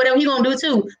 steal, whatever he gonna do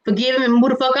too. Forgive him and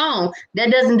move the fuck on.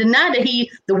 That doesn't deny that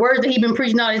the words that he been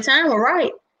preaching all the time were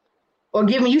right, or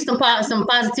giving you some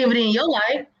positivity in your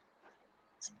life.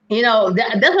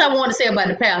 That's what I want to say about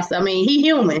the pastor. I mean, he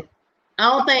human. I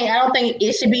don't think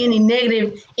it should be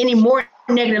any more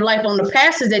negative life on the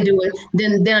pastors that do it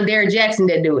than on Derrick Jaxson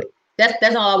that do it.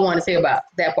 That's all I want to say about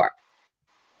that part.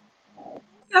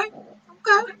 Okay.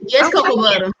 Yes, Cocoa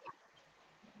Butter.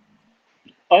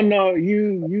 Oh no,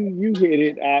 you hit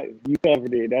it. You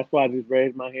covered it. That's why I just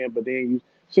raised my hand. But then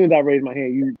as soon as I raised my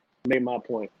hand, you made my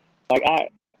point. Like I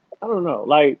don't know.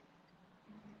 Like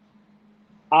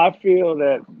I feel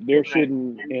that there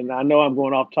shouldn't, and I know I'm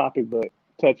going off topic, but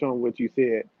touch on what you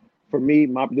said. For me,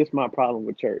 this is my problem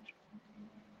with church.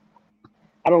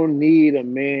 I don't need a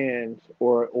man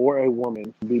or a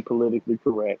woman to be politically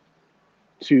correct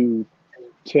to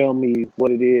tell me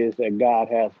what it is that God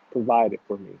has provided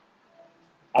for me.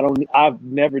 I've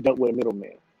never dealt with a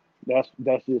middleman. That's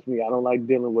just me. I don't like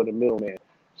dealing with a middleman.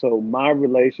 So my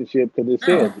relationship, because it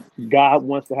says God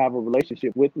wants to have a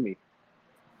relationship with me.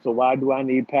 So why do I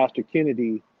need Pastor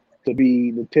Kennedy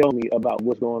to tell me about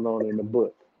what's going on in the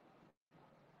book?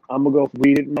 I'm gonna go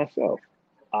read it myself.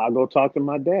 I'll go talk to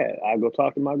my dad. I'll go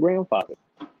talk to my grandfather.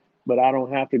 But I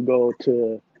don't have to go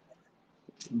to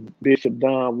Bishop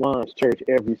Don Juan's church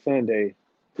every Sunday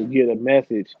to get a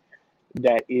message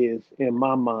that is, in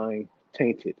my mind,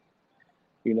 tainted.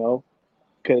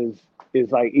 Because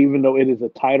it's like, even though it is a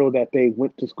title that they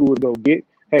went to school to go get,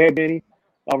 hey, Benny,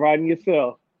 all right, in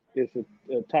yourself, it's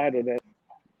a title that,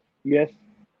 yes,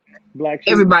 black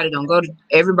sheep. Everybody don't go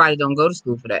to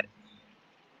school for that.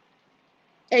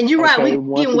 And you're right, Okay,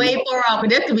 we getting way far off,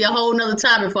 and that could be a whole nother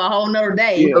topic for a whole nother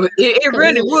day. Yeah. It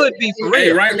really would be for Hey,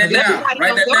 real. write that down. Everybody Write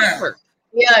don't that go to down. church.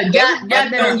 Yeah, got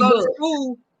that Everybody on don't your go to book.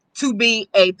 school to be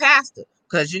a pastor.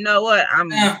 Because you know what?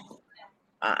 I'm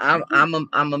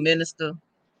a minister,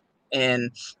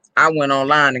 and I went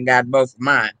online and got both of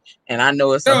mine. And I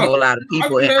know it's a whole lot of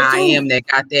people in IM that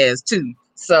got theirs too.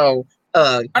 So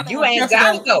you ain't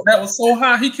got to go. That was so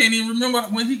high he can't even remember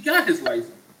when he got his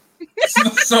license.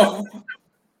 So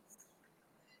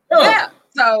yeah.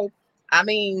 So I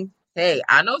mean, hey,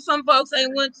 I know some folks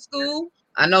ain't went to school.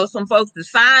 I know some folks that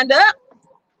signed up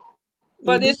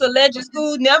for this alleged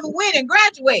school, never went and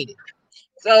graduated.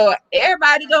 So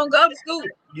everybody don't go to school.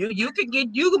 You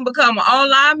can become an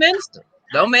online minister.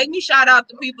 Don't make me shout out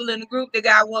the people in the group that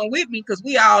got one with me, because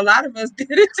a lot of us did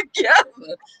it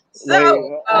together.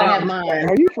 So I have mine.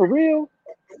 Are you for real?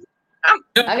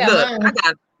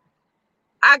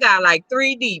 I got like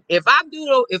 3 deep. If I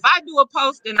do a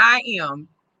post in IM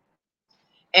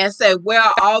and say where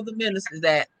are all the ministers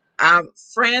at, I'm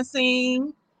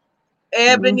Francine,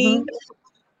 Ebony,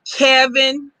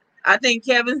 Kevin. I think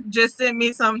Kevin just sent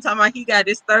me something talking about he got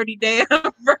his 30-day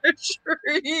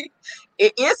anniversary.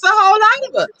 It's a whole lot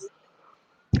of us.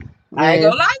 I ain't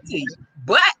gonna lie to you.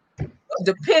 But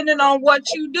depending on what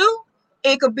you do,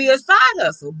 it could be a side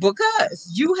hustle,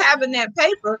 because you having that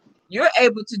paper, you're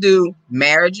able to do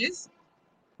marriages.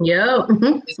 Yeah.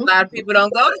 A lot of people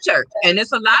don't go to church. And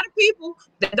it's a lot of people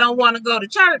that don't want to go to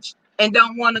church and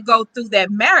don't want to go through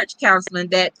that marriage counseling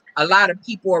that a lot of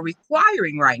people are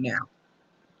requiring right now.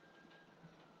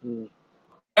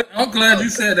 I'm glad you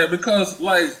said that, because,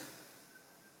 like,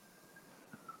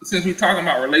 since we're talking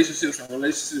about relationships and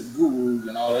relationship gurus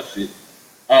and all that shit,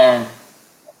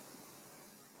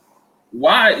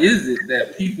 why is it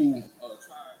that people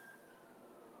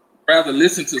rather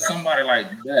listen to somebody like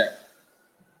that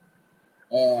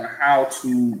on how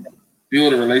to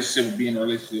build a relationship and be in a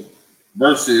relationship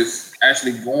versus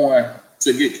actually going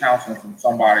to get counseling from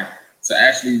somebody to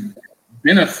actually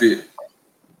benefit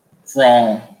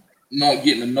from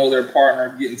getting to know their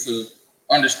partner, getting to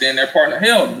understand their partner?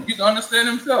 Hell, get to understand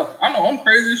himself. I know I'm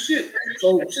crazy as shit.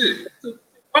 So shit.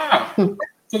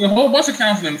 Took a whole bunch of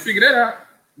counseling to figure that out.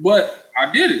 But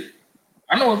I did it.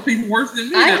 I know it's people worse than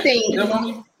me. I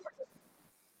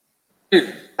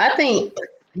think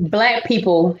Black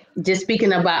people, just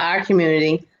speaking about our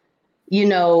community,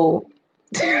 Watch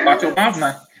your mouth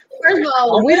now. First of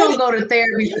all, we don't go to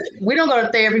therapy. We don't go to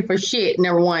therapy for shit.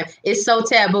 Number one, it's so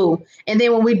taboo. And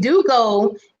then when we do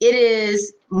go, it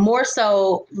is more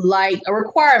so like a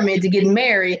requirement to get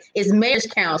married. It's marriage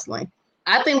counseling.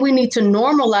 I think we need to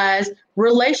normalize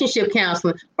relationship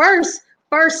counseling first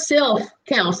self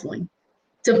counseling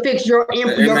to fix your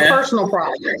personal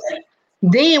problems.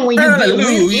 Then when you get in a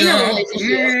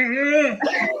relationship,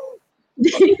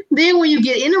 then when you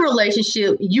get in a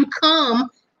relationship, you come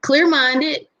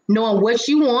clear-minded, knowing what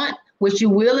you want, what you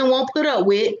will and won't put up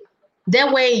with.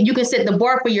 That way you can set the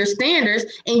bar for your standards,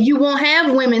 and you won't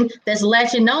have women that's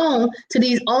latching on to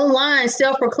these online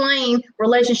self-proclaimed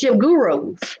relationship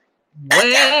gurus.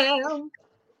 Well,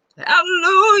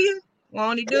 hallelujah.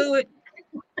 Won't he do it?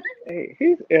 Hey,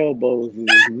 his elbows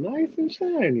is nice and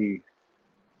shiny.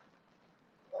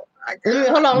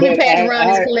 Hold on, let me pass around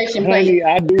this collection plate.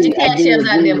 I do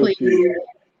agree with you.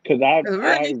 Because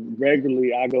I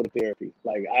regularly go to therapy.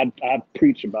 Like I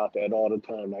preach about that all the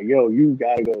time. Like, yo, you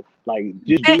gotta go. Like,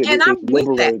 just do it. And I'm with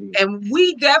that. And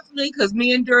we definitely, because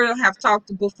me and Daryl have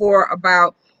talked before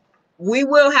about, we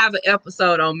will have an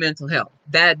episode on mental health.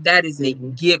 That is a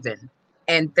given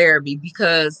in therapy,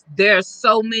 because there's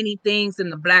so many things in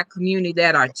the Black community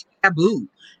that are taboo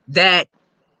that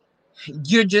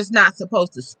you're just not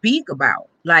supposed to speak about.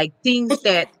 Like things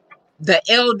that the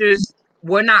elders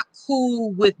were not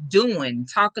cool with doing,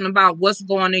 talking about what's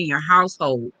going on in your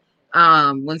household.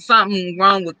 When something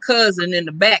wrong with cousin in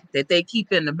the back that they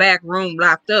keep in the back room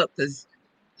locked up because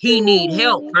he need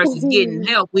help versus getting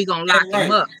help, we gonna lock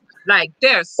him up. Like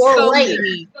there's so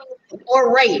many.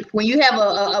 Or rape. When you have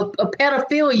a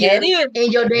pedophilia in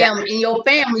your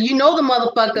family, you know the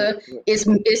motherfucker is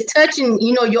touching,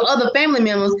 your other family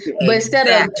members, but instead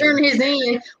of turning his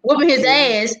in, whooping his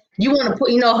ass, you want to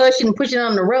put, hush and push it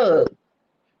on the rug.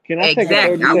 Can I take a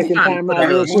 30-second time out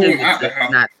real quick?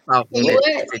 Not salt on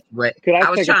that. Could I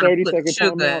was take trying a to put 30-second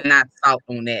time sugar, out? not salt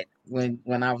on that.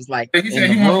 When I was like, he said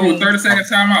he wants to do a 30-second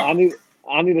time out. I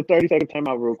need a 30-second time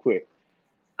out real quick.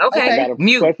 Okay. I got a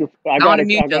question. I got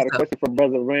a question for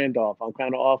Brother Randolph. I'm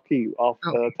kind of off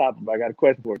topic, but I got a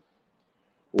question for you.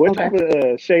 What type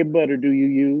of shea butter do you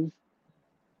use?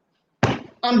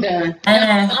 I'm done.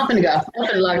 I'm finna go. I'm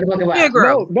finna lock the fuck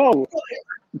out. No.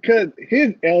 because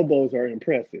his elbows are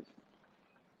impressive.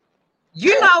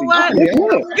 You know what? Yeah,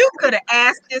 look. You could have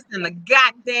asked this in the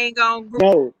goddamn on group.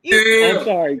 No, Yeah. I'm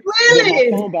sorry.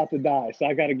 Really? My phone about to die, so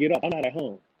I got to get up. I'm not at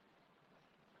home.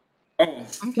 Oh,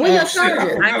 Where's your shit.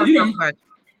 charger? I ain't gonna talk about it.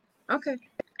 Okay.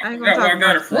 I ain't gonna That's where talk I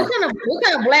got about it it. from. What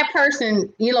kind of black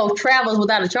person, travels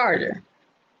without a charger?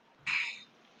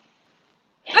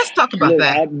 Let's talk about Look,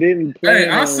 that. I didn't Hey,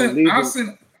 plan on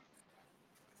leaving.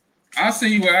 I'll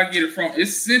send you where I get it from.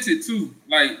 It's scented too.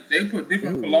 Like they put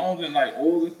different colognes and like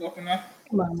oils and stuff in there.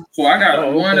 So I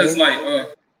got one that's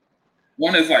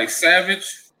like Savage,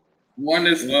 one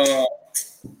that's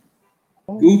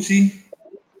Gucci,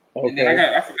 and then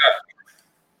Okay. I forgot.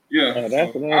 Yeah,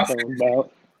 That's what I'm talking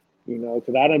about.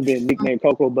 Because I done been nicknamed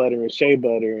Cocoa Butter and Shea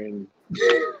Butter, and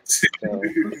so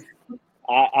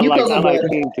I like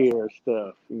skincare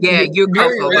stuff. Yeah, you're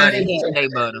cocoa Very butter. good. He's shea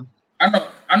butter.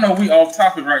 I know we off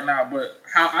topic right now, but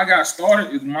how I got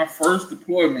started is my first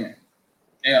deployment,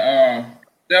 and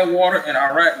that water in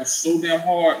Iraq was so damn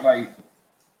hard, like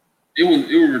it was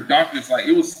redundant. Like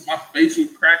it was my face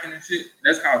was cracking and shit.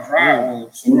 That's how dry I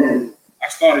was. So I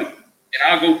started, and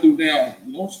I go through damn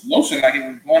lotion like it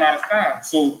was going out of style.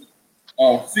 So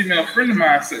a female friend of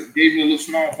mine gave me a little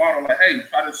small bottle, like, hey,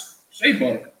 try this shea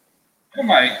butter. I'm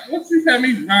like, what you have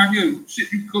me around here?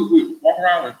 Shit you cook with, walk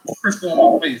around with crystal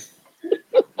on my face.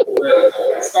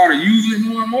 I started using it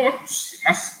more and more. I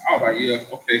was like, yeah,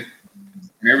 okay.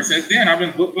 And ever since then, I've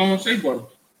been hooked on shea butter.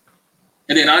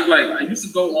 And then I used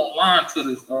to go online to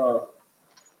this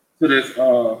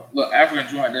little African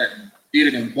joint that did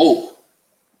it in bulk.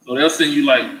 So they'll send you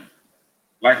like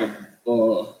a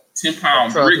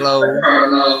 10-pound brick.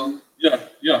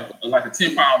 Yeah, like a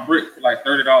 10-pound brick for like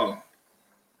 $30.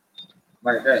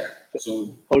 Like that.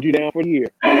 So hold you down for the year.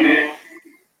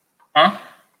 Huh?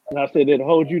 And I said it'll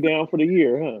hold you down for the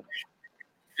year, huh?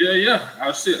 Yeah.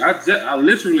 I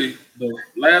literally, the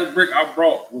last brick I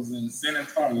brought was in San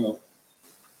Antonio.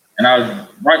 And I was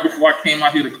right before I came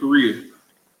out here to Korea.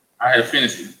 I had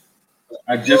finished it.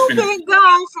 I just finished it. You've been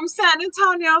gone from San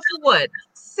Antonio for what?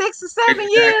 6 or 7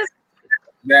 years?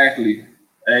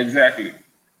 Exactly.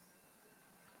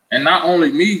 And not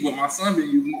only me, but my son been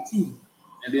using it too.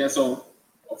 And then so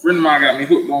a friend of mine got me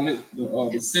hooked on it,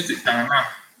 the scented kind now.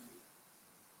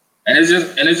 And it's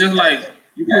just like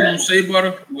you put on shea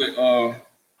butter with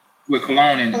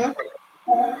cologne in it,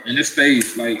 and it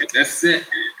stays like that's it.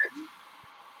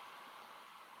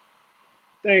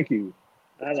 Thank you.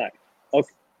 I like.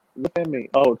 Okay, look at me.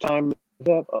 Oh, time is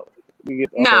up. Oh,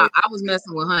 Nah, I was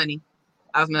messing with Honey.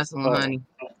 Honey.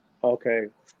 Okay.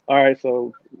 All right.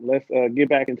 So let's get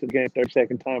back into the game.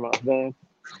 30-second timeout done.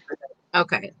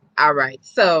 Okay. All right.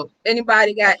 So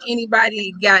anybody got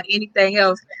anything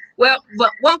else? Well,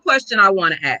 but one question I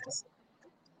want to ask.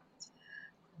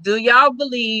 Do y'all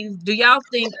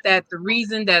think that the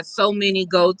reason that so many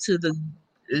go to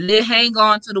hang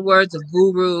on to the words of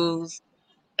gurus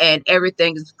and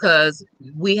everything is because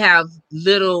we have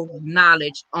little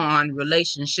knowledge on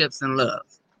relationships and love?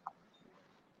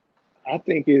 I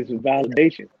think it's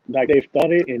validation. Like they've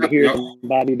thought it and hear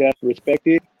somebody that's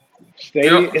respected say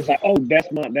it. It's like, oh,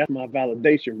 that's my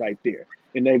validation right there.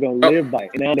 And they're gonna live by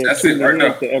it. And now they're tuning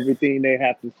into everything they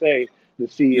have to say to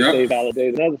see if they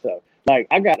validate other stuff. Like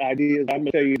I got ideas. I'm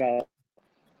gonna tell you about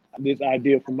this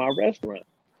idea for my restaurant.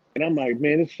 And I'm like,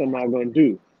 man, this is something I'm gonna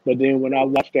do. But then when I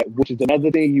watch that, which is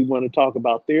another thing you want to talk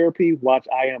about therapy, watch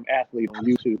I Am Athlete on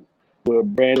YouTube with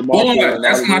Brandon Marshall.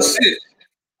 That's my shit.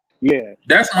 Yeah.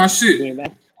 That's my shit.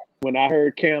 When I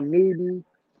heard Cam Newton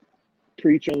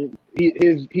preach on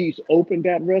he's opened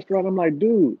that restaurant, I'm like,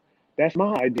 dude, that's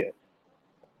my idea.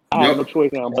 I have no choice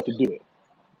now. I'm about to do it.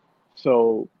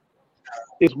 So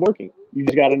it's working. You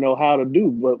just got to know how to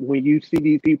do. But when you see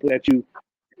these people that you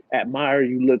admire,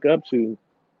 you look up to,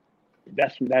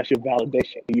 that's your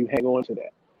validation. You hang on to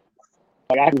that.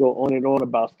 Like I can go on and on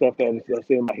about stuff that's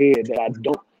in my head that I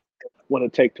don't want to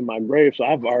take to my grave. So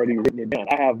I've already written it down.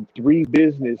 I have 3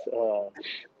 business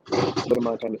what am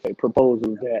I trying to say?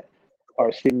 Proposals that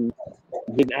are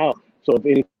getting out. So if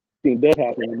anything does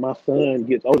happen, when my son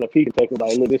gets old enough, he can take it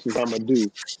like, look, this is what I'm gonna do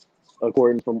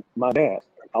according to my dad.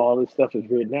 All this stuff is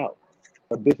written out,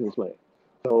 a business plan.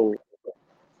 So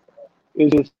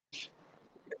it's just,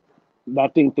 I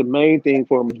think the main thing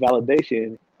for them is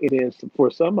validation. It is for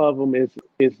some of them is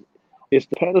the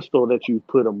pedestal that you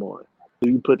put them on. So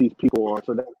you put these people on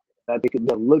so that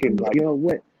they're looking like, you know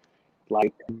what,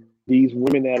 like these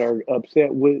women that are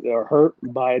upset with or hurt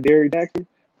by Derrick Jaxson,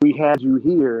 we had you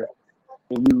here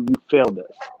and you failed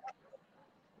us.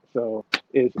 So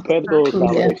it's pedestal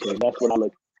validation. That's what I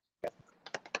look at.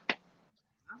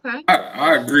 Okay.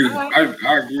 I agree. I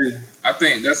agree. I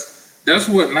think that's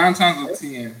what 9 times out of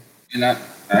 10, and I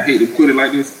hate to put it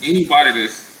like this, anybody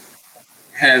that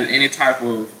has any type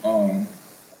of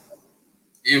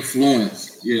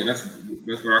influence, yeah, that's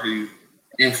what I can use,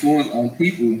 influence on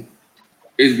people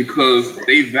is because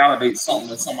they validate something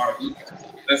that somebody.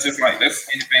 That's just like that's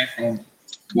anything from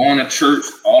going to church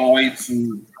all the way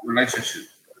to relationships,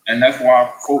 and that's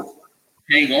why folks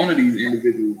hang on to these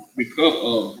individuals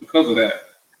because of that,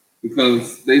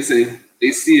 because they see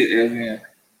it as in,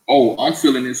 oh, I'm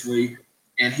feeling this way,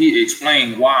 and he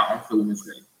explained why I'm feeling this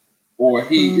way, or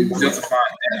he is justifying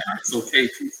that it's okay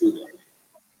to feel that way,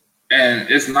 and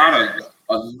it's not a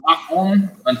knock on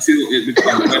until it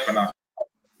becomes weaponized.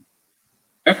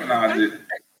 Weaponize it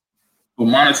for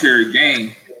monetary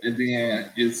gain, and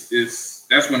then it's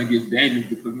that's when it gets dangerous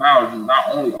because now not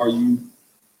only are you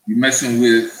messing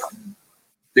with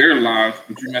their lives,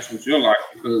 but you're messing with your life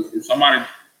because if somebody,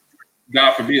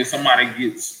 God forbid, somebody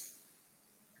takes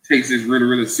this really,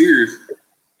 really serious,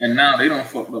 and now they don't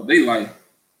fuck up their life,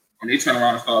 and they turn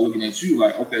around and start looking at you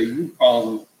like, okay, you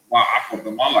caused why I fucked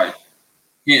up my life.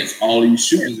 Hence all these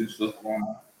shootings and stuff going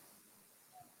on.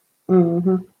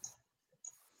 Mm-hmm.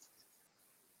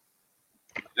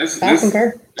 I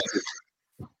concur.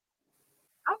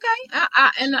 Okay,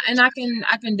 I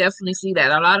can definitely see that.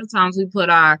 A lot of times we put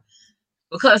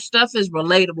because stuff is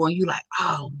relatable, and you like,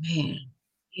 oh man,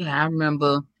 yeah, I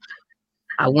remember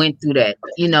I went through that.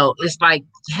 It's like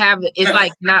it's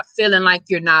like not feeling like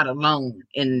you're not alone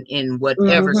in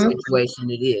whatever situation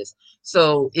it is.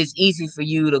 So it's easy for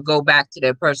you to go back to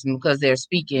that person because they're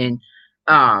speaking,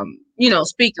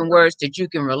 speaking words that you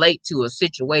can relate to, a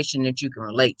situation that you can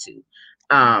relate to.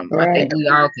 I think we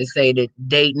all could say that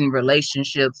dating,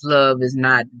 relationships, love is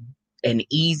not an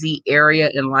easy area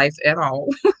in life at all.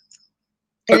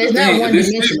 And it's not one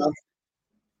dimensional.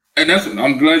 And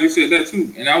I'm glad you said that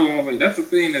too. And I was like, that's the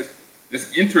thing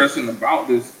that's interesting about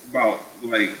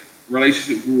like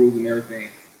relationship gurus and everything.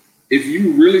 If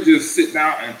you really just sit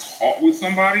down and talk with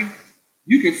somebody,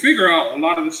 you can figure out a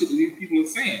lot of the shit that these people are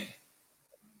saying.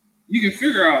 You can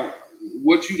figure out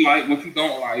what you like, what you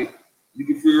don't like. You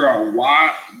can figure out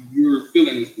why you're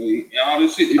feeling this way and all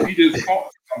this shit. If you just talk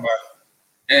to somebody,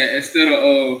 and instead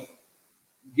of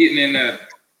getting in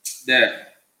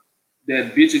that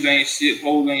bitches ain't shit,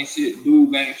 hoes ain't shit,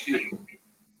 dudes ain't shit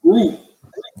group,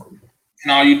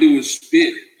 and all you do is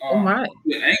spit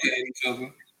with anger at each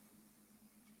other,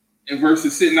 and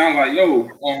versus sitting down like, yo,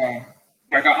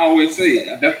 like I always say,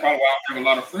 that's probably why I have a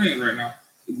lot of friends right now,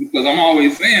 is because I'm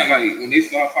always saying, like, when they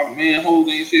start talking, man, hoes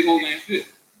ain't shit,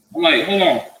 I'm like, hold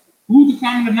on, who's the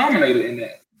common denominator in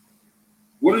that?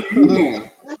 What are you doing?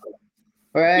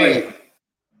 Right. Like,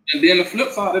 and then the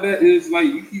flip side of that is, like,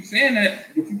 you keep saying that,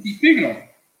 but you keep picking on them.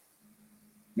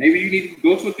 Maybe you need to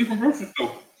go to a different grocery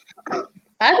store.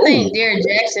 I think Derrick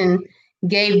Jaxson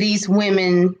gave these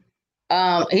women,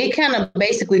 he kind of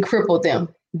basically crippled them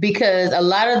because a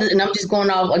lot of and I'm just going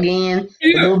off again, a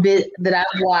little bit that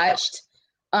I've watched.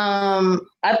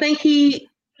 I think he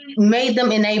made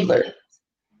them enablers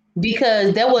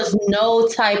because there was no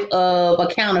type of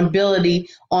accountability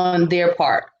on their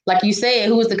part. Like you said,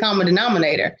 who is the common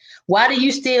denominator? Why do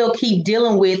you still keep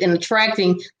dealing with and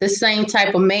attracting the same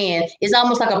type of man? It's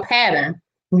almost like a pattern.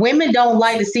 Women don't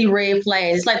like to see red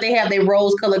flags. It's like they have their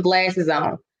rose-colored glasses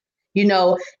on,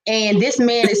 and this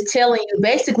man is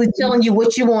basically telling you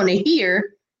what you want to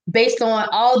hear based on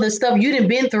all the stuff you done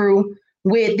been through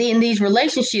in these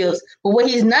relationships. But what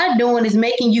he's not doing is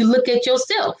making you look at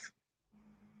yourself.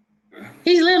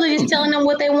 He's literally just telling them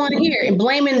what they want to hear and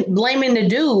blaming the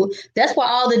dude. That's why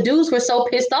all the dudes were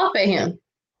if pissed off at him.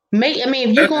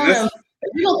 If you're gonna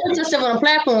put yourself on a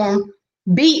platform,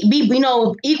 be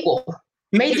equal.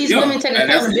 Make these women take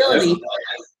accountability.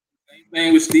 Same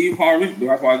thing with Steve Harvey.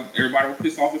 That's why everybody was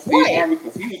pissed off with Steve Harvey,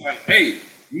 because he was like, hey,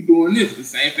 you doing this. The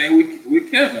same thing with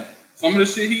Kevin. Some of the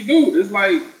shit he do is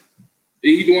like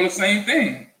he doing the same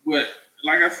thing. But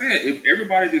like I said, if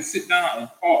everybody just sit down and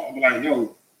talk and be like,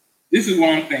 yo, this is what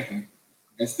I'm thinking,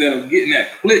 instead of getting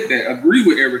that clique that agree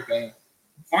with everything,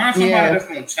 find somebody that's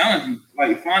gonna challenge you.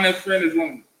 Like, find that friend that's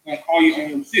gonna call you on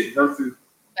your shit versus,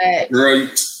 girl,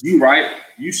 you right,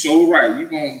 you so right, you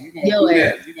gonna do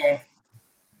that,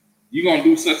 you gonna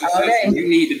do such and such, and you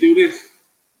need to do this.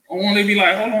 I want to be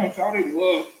like, hold on, Charlie,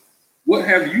 well, what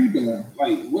have you done?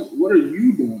 Like, what are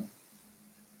you doing?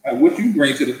 Like, what you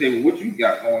bring to the table, what you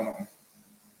got going on?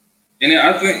 And then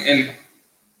I think, and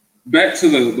back to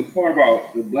the part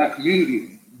about the Black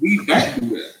community, we don't do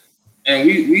that. And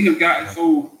we have gotten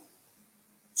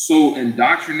so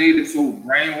indoctrinated, so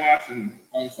brainwashed and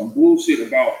on some bullshit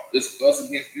about this us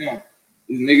against them,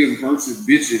 these niggas versus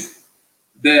bitches,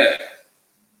 that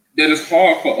that it's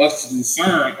hard for us to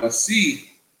discern or see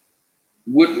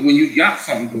when you got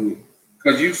something good,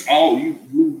 because you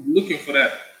looking for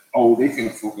that. Oh, they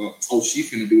finna fuck up. Oh, she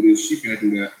finna do this. She finna do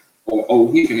that. Or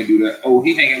oh, he finna do that. Oh,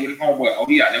 he hanging with his homeboy. Oh,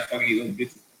 he out there fucking his little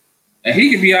bitches. And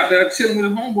he could be out there chilling with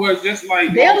his homeboys, just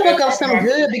like they'll fuck up something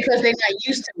good because they're not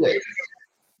used to it.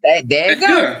 There you go.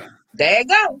 Yeah. There you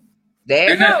go. There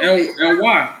you go. And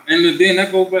why? And then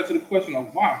that goes back to the question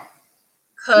of why.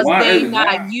 Because they're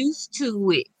not used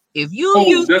to it. If you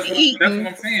used to eating, that's what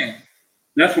I'm saying.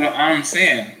 That's what I'm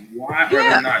saying. Why are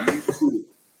they not used to it?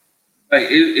 Like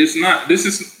it's not. This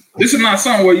is not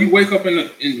something where you wake up in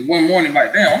one morning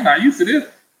like, damn, I'm not used to this.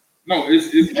 No, it's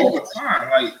over time.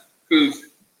 Like, because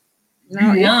you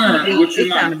learn what you're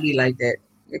not. It kind of be like that.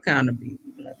 It kind of be.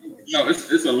 No,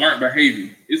 it's a learned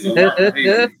behavior. It's a learned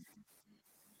behavior.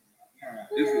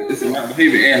 It's a learned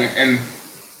behavior, and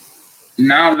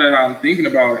now that I'm thinking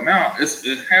about it now,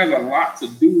 it has a lot to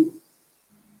do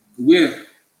with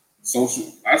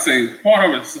social. I say part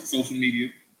of it's social media,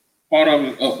 part of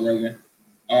it upbringing,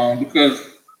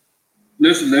 because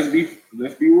let's be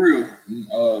real.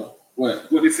 What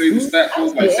they say the stat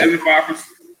was like 75%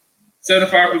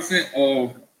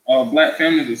 of black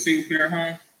families are single parent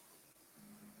homes,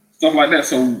 stuff like that.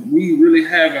 So we really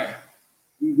haven't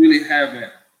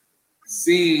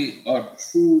seen a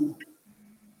true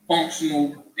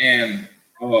functional and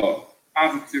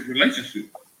positive relationship.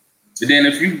 And then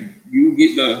if you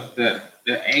get the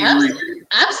angry,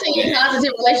 I've seen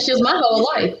positive relationships my whole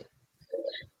life.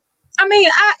 I mean,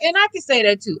 I can say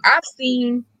that too. I've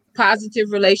seen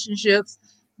positive relationships.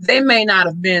 They may not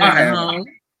have been in the home,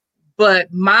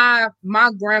 but my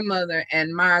grandmother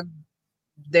and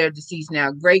they're deceased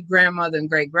now, great grandmother and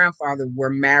great grandfather were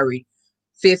married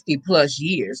 50 plus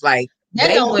years. Like that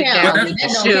they don't went count. down That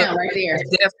don't count right there.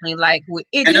 Definitely like with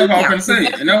it. And that's what I'm gonna say.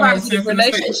 That's the positive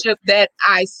relationship that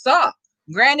I saw.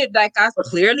 Granted, like I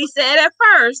clearly said at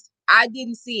first, I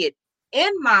didn't see it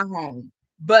in my home,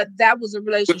 but that was a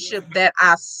relationship that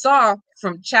I saw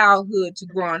from childhood to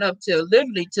growing up to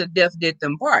literally till death did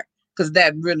them part, because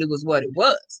that really was what it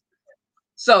was.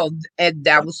 So, and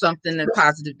that was something that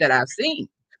positive that I've seen.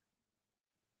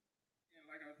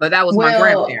 But that was my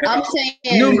grandparents. I'm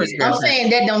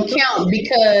saying that don't count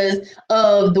because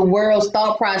of the world's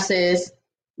thought process,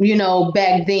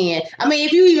 back then. I mean,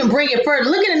 if you even bring it further,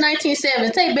 look at the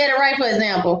 1970s. Take Betty Wright, for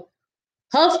example.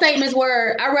 Her statements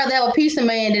were, I'd rather have a piece of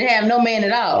man than have no man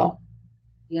at all.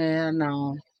 Yeah,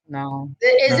 no. Exactly. No.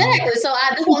 So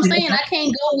that's what I'm saying. I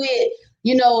can't go with,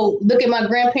 look at my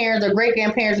grandparents or great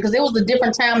grandparents, because it was a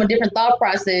different time, a different thought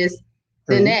process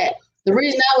than that. The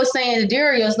reason I was saying to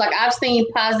Dario is like I've seen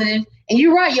positive, and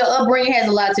you're right, your upbringing has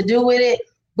a lot to do with it,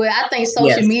 but I think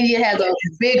social media has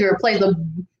plays a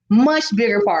much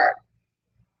bigger part,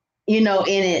 in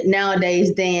it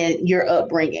nowadays than your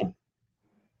upbringing.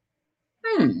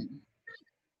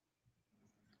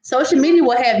 Social media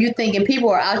will have you thinking people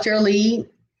are out your league,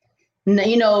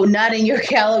 not in your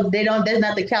caliber. That's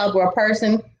not the caliber of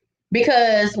person,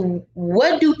 because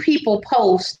what do people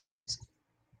post?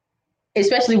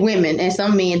 Especially women and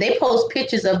some men, they post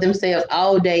pictures of themselves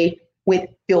all day with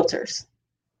filters.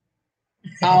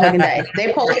 All day.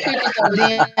 They post pictures of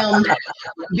them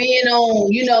being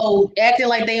on, acting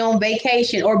like they on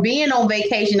vacation or being on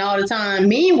vacation all the time.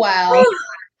 Meanwhile,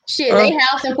 they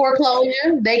house in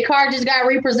foreclosure, they car just got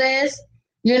repossessed,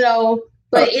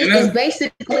 but it's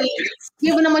basically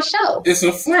giving them a show. It's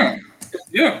a front.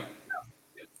 Yeah.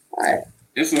 All right.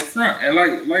 It's a front. And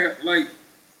like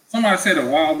somebody said a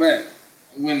while back,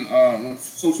 when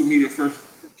social media first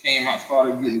came out,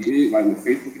 started getting big, like with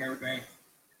Facebook and everything,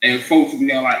 and folks would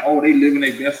be like, oh, they living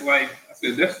their best life. I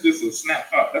said, that's just a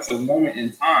snapshot. That's a moment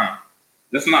in time.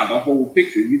 That's not the whole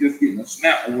picture. You're just getting a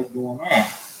snap of what's going on.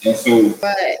 And so, it's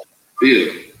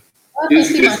crazy.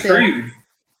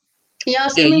 Can y'all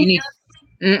see me?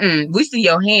 We see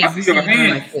your hands. I see your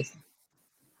hands. Like this.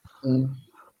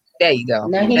 There you go.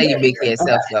 There you big head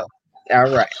self go. All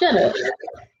right. Shut up.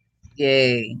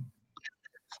 Yay.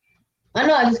 I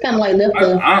know I just kind of like left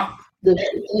I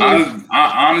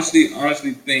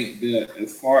honestly think that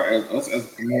as far as us as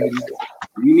a community,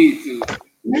 we need to.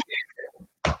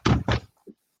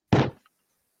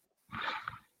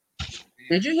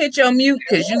 Did you hit your mute?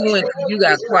 Because you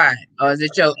got quiet, or is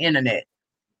it your internet?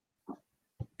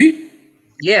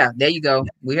 Yeah, there you go.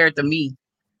 We heard the me,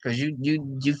 because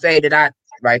you faded out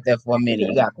right there for a minute.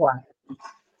 You got quiet.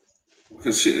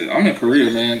 Cause shit, I'm in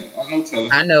Korea, man. I'm no telling.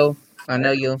 I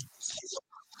know you.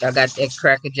 Y'all got that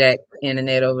crackerjack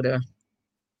internet over there.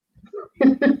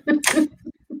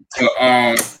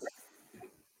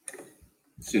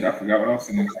 Shit, I forgot what I was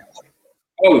saying.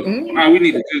 Oh, we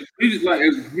need to just like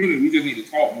as a community, we just need to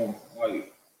talk more,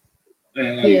 like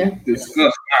and like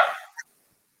discuss,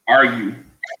 not argue,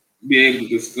 be able to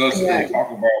discuss and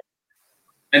talk about,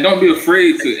 and don't be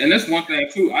afraid to. And that's one thing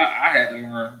too. I had to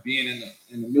learn being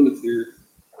in the military,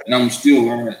 and I'm still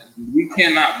learning. We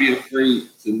cannot be afraid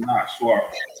to not show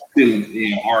our feelings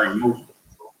and our emotions,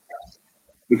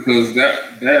 because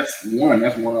that's one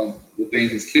of the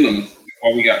things that's killing us.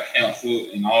 Before we got cancer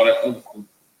and all that other stuff,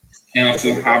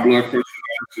 cancer, high blood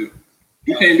pressure.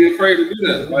 You can't be afraid to do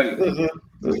that. Like,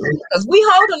 because we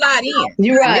hold a lot in.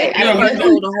 You're right. We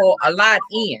hold a lot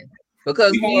in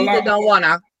because we either don't want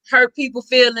to hurt people's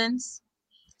feelings,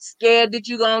 scared that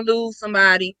you're gonna lose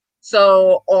somebody.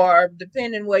 So, or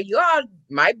depending where you are,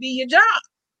 might be your job.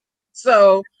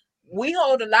 So we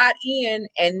hold a lot in,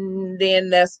 and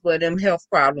then that's where them health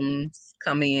problems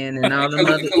come in and all them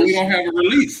other issues. We don't have a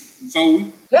release. So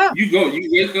you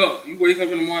wake up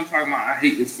in the morning talking about, I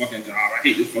hate this fucking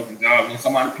job. When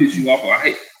somebody piss you off,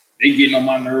 they getting on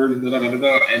my nerves and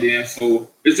and then so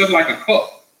it's just like a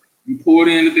cup. You pour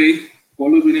it in today, pour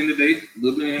a little bit in today, a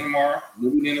little bit in tomorrow, a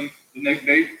little bit in the next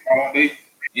day, all day.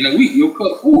 In a week, your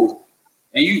cup full,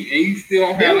 and you still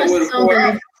don't have nowhere to pour it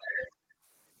out.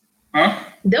 Huh?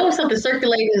 There was something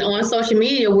circulating on social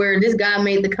media where this guy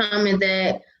made the comment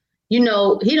that, he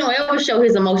don't ever show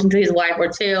his emotion to his wife or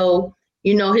tell,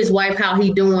 his wife how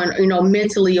he doing,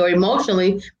 mentally or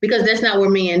emotionally, because that's not what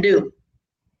men do.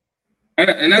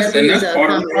 And that's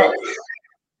part of the problem.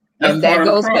 And that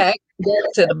goes back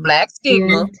to the black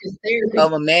stigma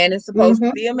of a man is supposed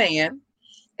to be a man,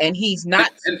 and he's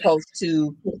not supposed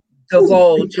to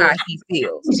divulge how he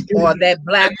feels, or that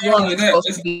black woman is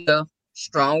supposed to be a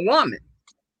strong woman.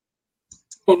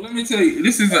 Well, let me tell you,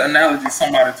 this is an analogy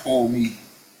somebody told me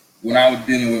when I was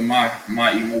dealing with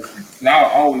my emotions.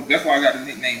 That's why I got the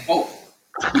nickname Hulk,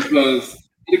 because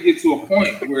it get to a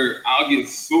point where I'll get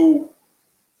so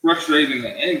frustrated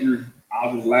and angry,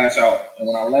 I'll just lash out. And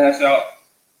when I lash out,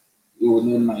 it was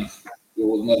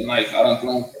nothing nice. I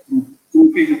done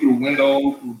threw people through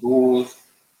windows, through doors,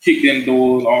 kicked in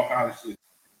doors, all kinds of shit.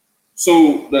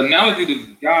 So the analogy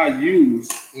the guy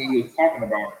used when he was talking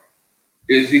about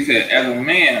it is, he said, as a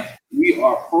man, we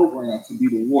are programmed to be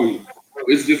the warrior.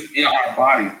 It's just in our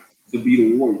body to be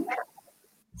the warrior.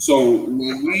 So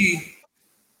when we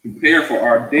prepare for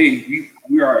our day,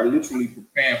 we are literally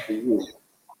preparing for war,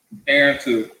 preparing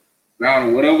to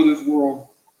battle whatever this world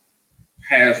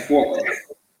has for us.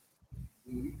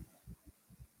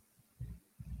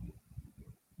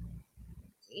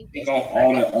 Take off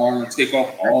all that armor, take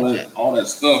off all that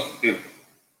stuff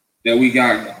that we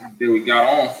got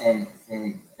on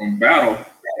from battle,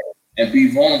 and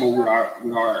be vulnerable with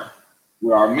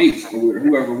our mates or with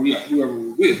whoever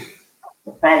we're with.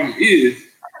 The problem is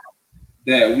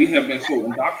that we have been so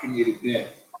indoctrinated that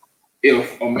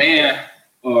if a man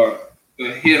or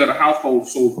the head of the household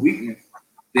shows weakness,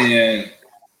 then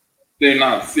they're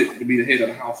not fit to be the head of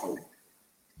the household.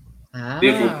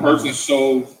 If a person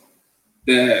shows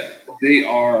that they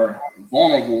are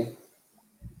vulnerable,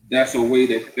 that's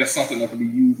something that can be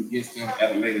used against them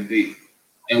at a later date.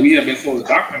 And we have been so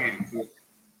indoctrinated to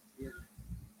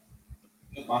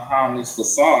behind this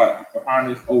facade,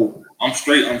 behind this, I'm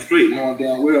straight, knowing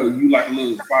damn well you like a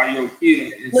little 5-year-old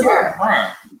kid inside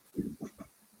crying.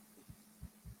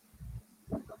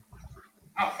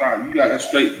 Outside, you got that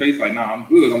straight face like, nah, I'm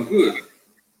good.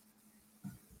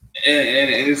 And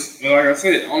it's, like I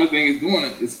said, the only thing it's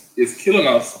doing is killing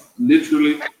us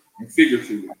literally and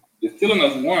figuratively. It's killing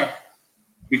us, one,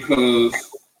 because,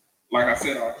 like I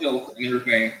said, our health and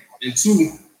everything, and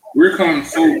two, we're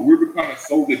becoming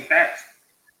so detached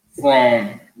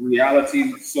from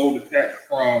reality, so detached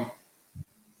from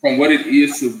what it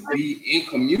is to be in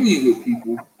communion with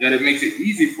people, that it makes it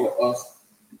easy for us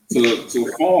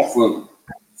to fall for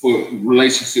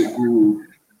relationship guru,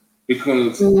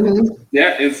 because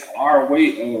that is our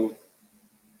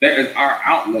that is our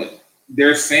outlet.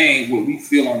 They're saying what we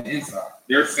feel on the inside.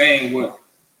 They're saying what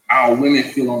our women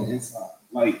feel on the inside.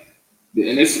 Like,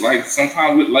 and it's like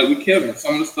sometimes with Kevin,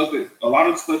 a lot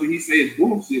of the stuff that he says is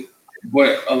bullshit,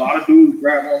 but a lot of dudes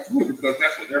grab onto it because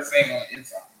that's what they're saying on the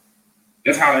inside.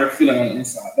 That's how they're feeling on the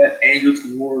inside. That anger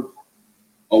towards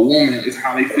a woman is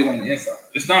how they feel on the inside.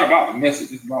 It's not about the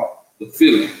message, it's about the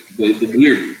feeling, the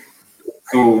delivery.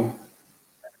 So,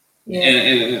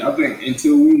 and I think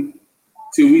until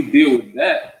we deal with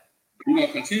that, we're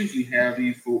gonna continuously have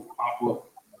these folks pop up.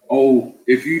 Oh,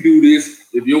 if you do this,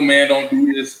 if your man don't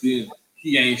do this, then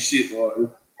he ain't shit.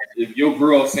 Or if your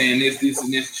girl saying this,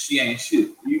 and this, she ain't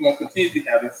shit. You're gonna continue to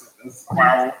have this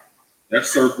spiral, that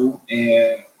circle,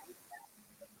 and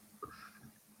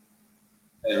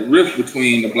rift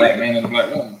between the black man and the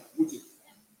black woman.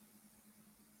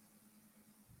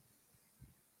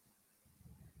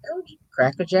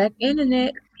 Crackerjack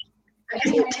internet.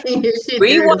 Shit,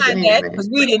 Rewind that because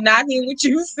we did not hear what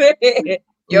you said.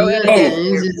 Yo,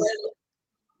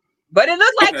 but it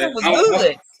looked like it was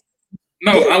good.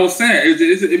 No, I was saying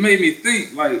it made me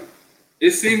think like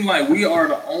it seemed like we are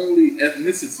the only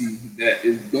ethnicity that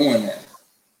is doing that.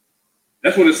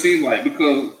 That's what it seems like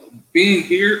because being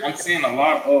here, I'm seeing a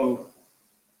lot of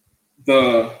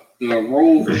the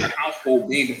roles in the household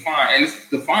being defined, and it's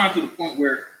defined to the point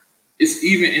where it's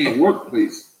even in the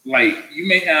workplace. Like you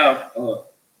may have an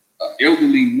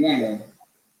elderly woman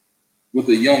with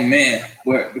a young man,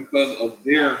 but because of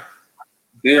their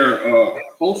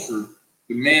culture,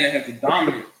 the man has the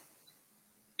dominance,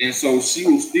 and so she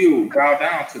will still bow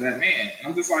down to that man. And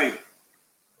I'm just like,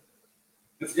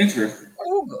 it's interesting.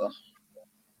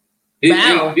 It's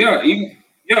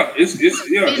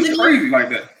crazy like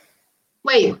that.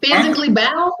 Wait, physically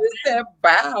bow?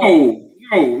 Bow.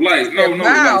 No,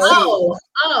 bow.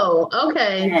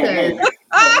 Okay. No.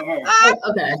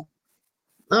 Okay.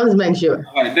 I'm just making sure.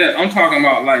 Like that. I'm talking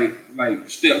about like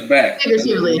step back.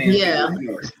 Figuratively, yeah.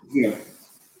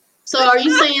 So are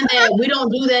you saying that we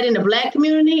don't do that in the black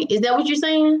community? Is that what you're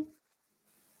saying?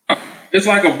 It's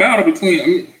like a battle between. I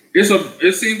mean,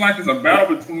 it seems like it's a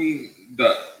battle between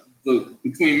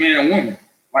between man and woman.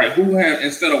 Like who have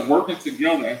instead of working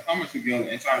together and coming together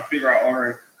and trying to figure out, all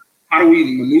right, how do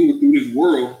we maneuver through this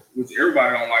world, which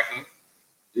everybody don't like us.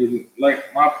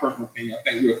 Like my personal opinion, I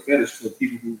think we're a fetish for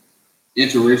people who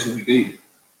interracially date.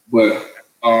 But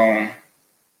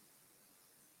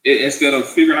instead of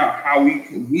figuring out how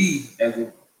we as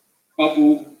a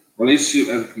couple, relationship,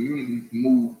 as a community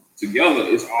move together,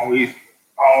 it's always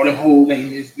them whole thing,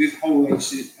 this whole ain't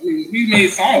shit. I mean, we made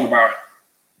songs about it.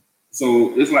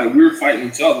 So it's like we're fighting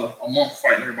each other amongst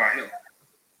fighting everybody else.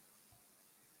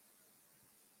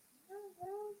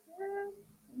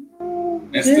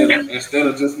 Instead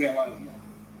of just being like,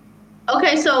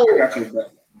 okay, so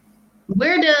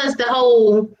where does the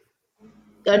whole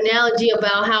analogy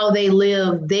about how they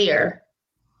live there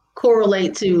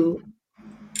correlate to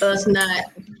us not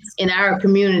in our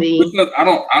community? Because I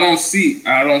don't see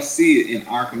it in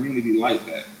our community like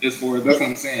that. That's what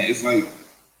I'm saying. It's like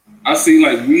I see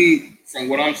like we, from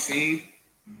what I'm seeing,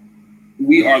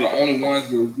 we are the only ones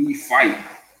where we fight.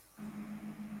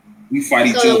 We fight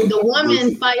each other. So the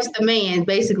woman fights the man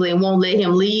basically and won't let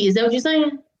him lead. Is that what you're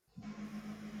saying?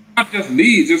 Not just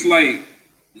lead, just like,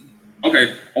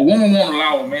 okay, a woman won't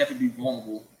allow a man to be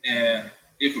vulnerable, and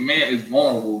if a man is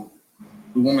vulnerable,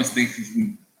 the woman thinks he's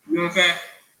weak. You know what I'm saying?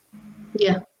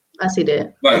 Yeah, I see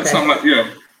that. Like something like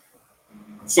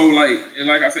So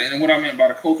like I said, and what I meant by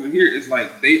the culture here is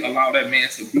like they allow that man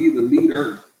to be the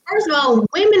leader. First of all,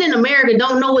 women in America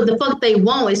don't know what the fuck they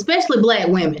want, especially black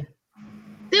women.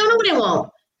 They don't know what they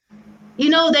want. You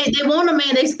know, they want a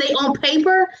man, they stay on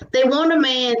paper, they want a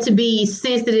man to be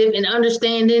sensitive and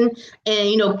understanding, and,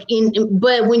 you know,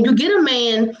 but when you get a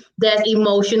man that's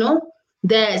emotional,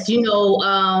 that's, you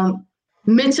know,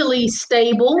 mentally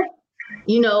stable,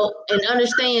 you know, and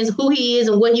understands who he is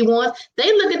and what he wants,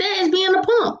 they look at that as being a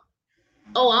pump.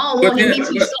 Oh, I don't want him to be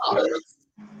too soft.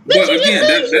 Bitch, you just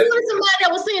said you wanted somebody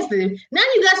that was sensitive. Now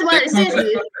you got somebody that's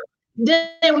sensitive.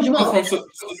 That ain't what you want. From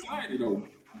society, though.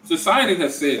 Society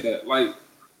has said that. Like,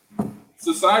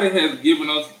 society has given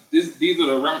us this. These are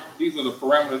the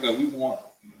parameters that we want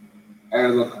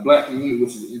as a black community,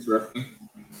 which is interesting.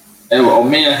 And a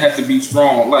man has to be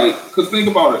strong. Like, cause think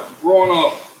about it. Growing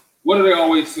up, what do they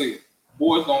always say?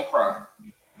 Boys don't cry.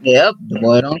 Yep, the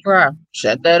boy don't cry.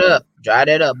 Shut that up. Dry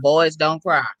that up. Boys don't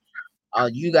cry. Oh,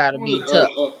 you gotta be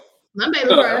tough. My baby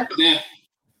cry.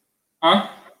 Huh?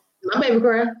 My baby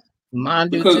cry. Mine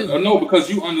do too. No, because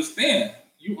you understand.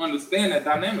 You understand that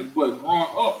dynamic, but growing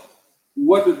up,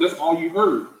 that's all you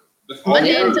heard. My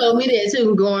daddy told me that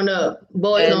too, growing up.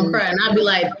 Boys don't cry. And I'd be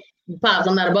like, Pops,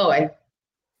 I'm not a boy.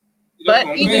 But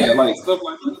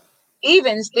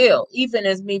even still, even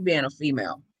as me being a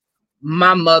female,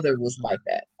 my mother was like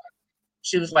that.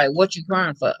 She was like, what you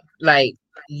crying for? Like,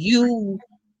 you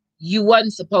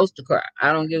wasn't supposed to cry.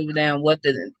 I don't give a damn what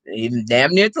even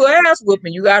damn near to an ass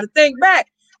whooping. You got to think back.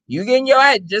 You getting your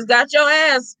ass, just got your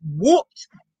ass whooped.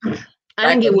 I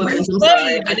didn't get whooped. And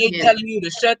they telling you to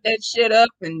shut that shit up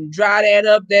and dry that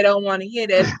up. They don't want to hear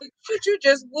that. Shit, you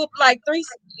just whooped like 3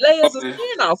 layers of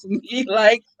skin off of me.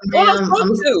 Like, what I'm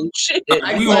supposed to do? Shit.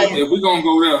 If we're gonna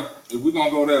go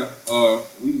there,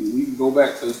 we can go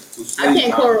back to I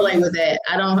can't correlate with that.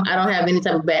 I don't have any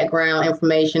type of background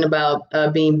information about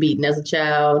being beaten as a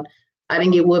child. I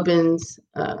didn't get whoopings.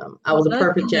 I was a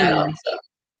perfect child. So.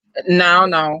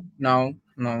 No.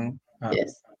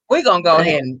 Yes. We're gonna go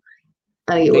ahead and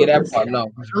I didn't get leave that whoopings. part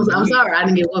alone. I'm sorry, I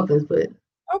didn't get whoopings, but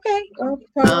Okay. I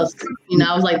was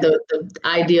like the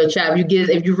ideal child. You get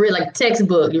if you read like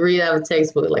textbook, you read out of a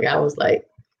textbook. Like I was like,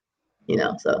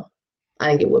 so I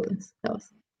didn't get whoopings. That was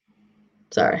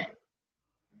sorry.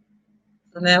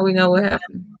 So now we know what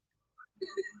happened.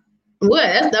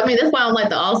 What? That's why I'm like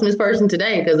the awesomest person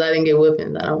today, because I didn't get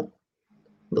whoopings. I don't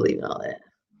believe in all that.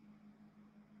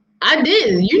 I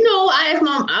didn't. I asked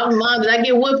mom, did I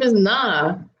get whoopings?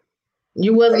 Nah.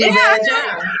 You wasn't a bad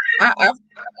child.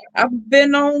 I've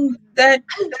been on that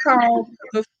call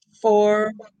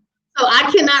before. So I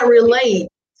cannot relate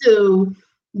to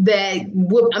that.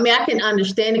 I can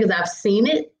understand it because I've seen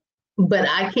it, but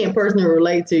I can't personally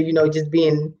relate to, just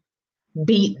being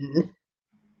beaten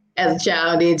as a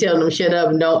child and then telling them shut up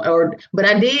and don't. But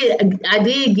I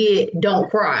did get don't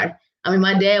cry.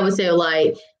 My dad would say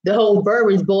like the whole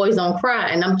verbiage, boys don't cry,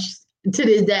 and I'm just, to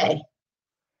this day,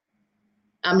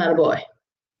 I'm not a boy.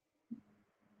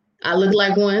 I look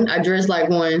like one, I dress like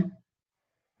one,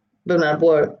 but I'm not a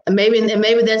boy. And maybe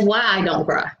that's why I don't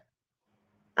cry.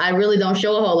 I really don't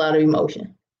show a whole lot of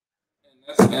emotion.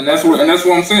 And that's what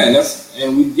I'm saying.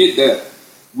 And we get that.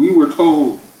 We were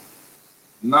told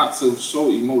not to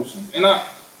show emotions, and I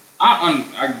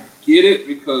get it,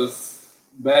 because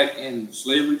back in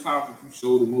slavery times, if you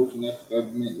showed emotion,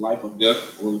 that meant life or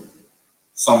death or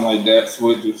something like that.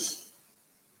 So it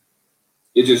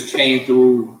just came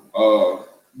through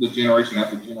the generation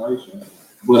after generation.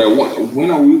 But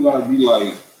when are we gonna be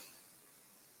like,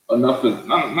 enough is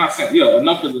not saying,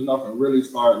 enough is enough, and really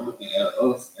start looking at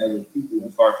us as a people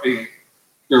and start taking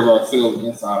care of ourselves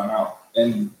inside and out?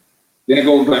 And then it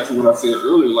goes back to what I said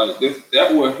earlier, like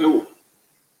that will help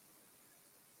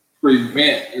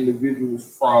prevent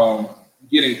individuals from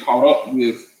getting caught up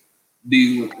with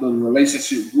the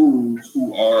relationship gurus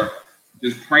who are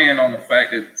just preying on the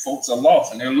fact that folks are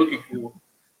lost and they're looking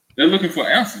for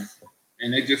answers,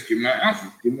 and they just give them that answer,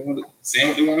 saying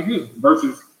what they want to hear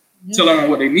versus telling them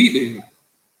what they need to hear.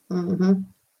 Mm-hmm.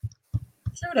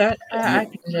 True that. I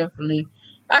can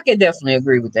definitely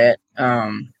agree with that.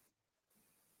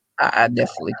 I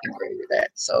definitely can agree with that.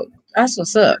 So that's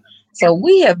what's up. So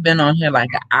we have been on here like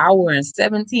an hour and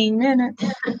 17 minutes.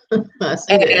 And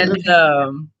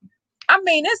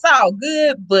it's all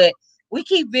good, but we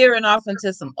keep veering off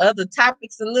into some other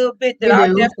topics a little bit that I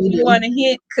definitely want to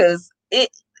hit, because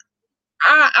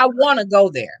I want to go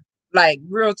there. Like,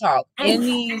 real talk. In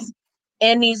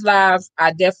these lives,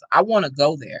 I want to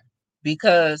go there,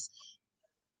 because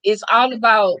it's all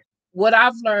about what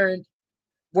I've learned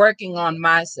working on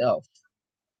myself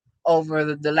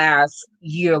over the last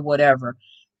year, whatever.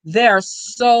 There's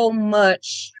so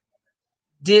much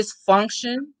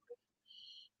dysfunction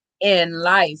in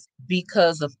life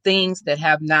because of things that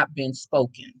have not been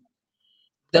spoken.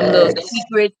 Them little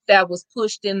secrets that was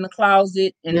pushed in the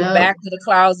closet, in the back of the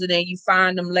closet, and you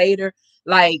find them later.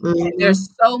 Like, there's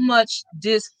so much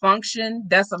dysfunction.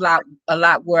 That's a lot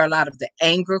where a lot of the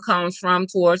anger comes from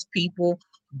towards people,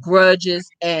 grudges,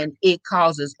 and it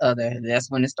causes that's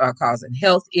when it starts causing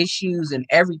health issues and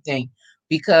everything,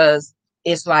 because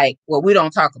it's like, well, we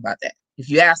don't talk about that. If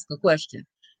you ask a question,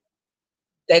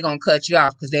 they're going to cut you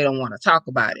off because they don't want to talk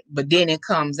about it. But then it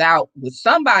comes out with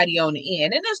somebody on the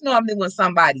end. And it's normally when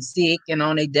somebody's sick and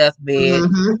on their deathbed.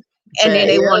 And then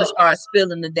they want to start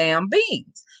spilling the damn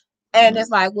beans. And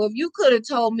it's like, well, if you could have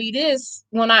told me this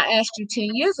when I asked you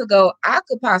 10 years ago, I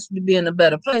could possibly be in a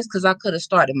better place, because I could have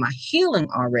started my healing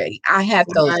already. I had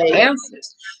those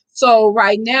answers. So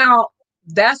right now,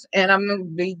 and I'm going to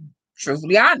be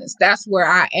truthfully honest, that's where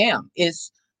I am.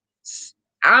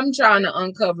 I'm trying to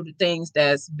uncover the things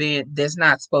that's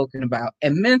not spoken about,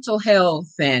 and mental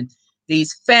health and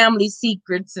these family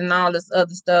secrets and all this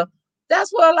other stuff.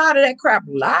 That's where a lot of that crap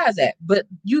lies at. But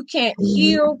you can't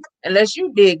heal unless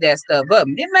you dig that stuff up.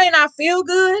 It may not feel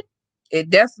good. It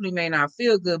definitely may not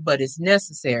feel good, but it's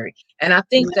necessary. And I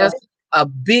think that's a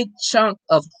big chunk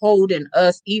of holding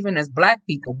us, even as Black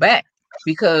people, back,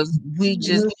 because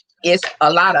it's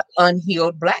a lot of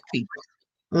unhealed Black people.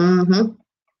 Mm-hmm.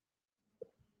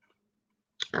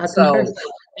 So, not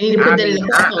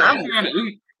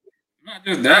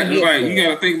just that. It's like, you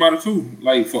gotta think about it too.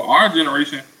 Like, for our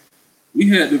generation, we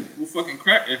had the fucking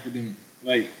crack epidemic.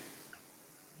 Like,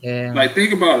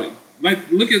 think about it.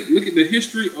 Like, look at the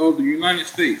history of the United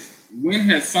States. When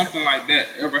has something like that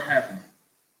ever happened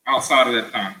outside of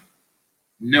that time?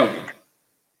 Never.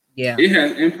 Yeah. It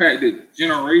has impacted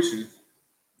generations.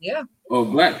 Yeah.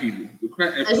 Of Black people. The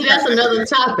crack epidemic. See, that's another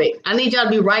topic. I need y'all to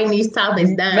be writing these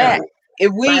topics down.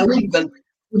 If we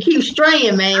keep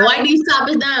straying, man. Write these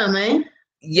topics down, man.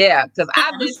 Yeah, because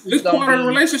I this is part of the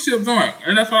relationship joint,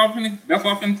 and that's what I'm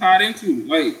finna tie it into.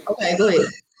 Like, okay, go ahead.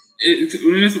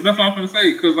 That's what I'm finna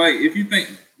say. Because like, if you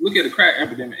look at the crack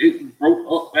epidemic, it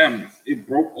broke up families. It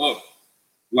broke up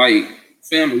like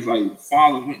families. Like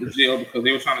fathers went to jail because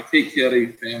they were trying to take care of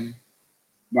their family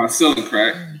by selling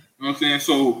crack. You know what I'm saying?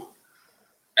 So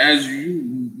as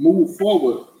you move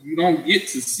forward, you don't get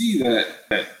to see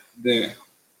the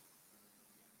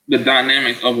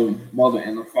dynamic of a mother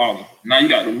and a father. Now you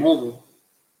got the mother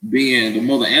being the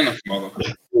mother and the father.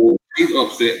 She's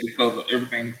upset because of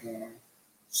everything that's going on.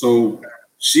 So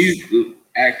she's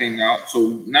acting out.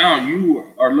 So now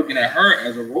you are looking at her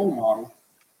as a role model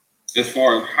as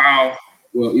far as how,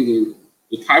 well, either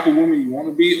the type of woman you want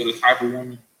to be or the type of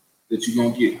woman that you're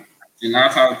going to get. And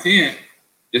 9 out of 10,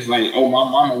 it's like, oh, my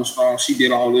mama was strong. She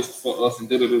did all this for us and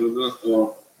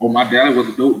da-da-da-da-da. Or my dad was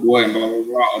a dope boy and blah, blah,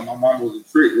 blah. Or my mom was a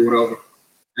trick or whatever.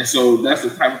 And so that's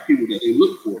the type of people that they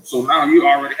look for. So now you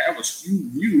already have a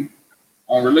skewed view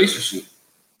on relationship.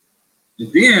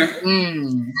 And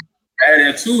then add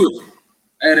into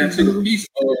the piece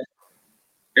of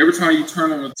every time you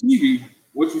turn on the TV,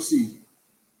 what you see?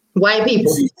 White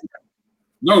people.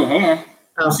 No, hold on.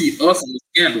 Oh. You see us in the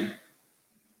scandal.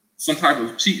 Some type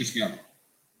of cheating scandal.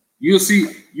 You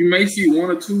may see 1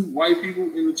 or 2 white people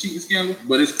in the cheating scandal,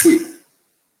 but it's quick.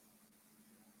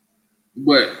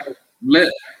 But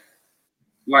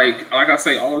like I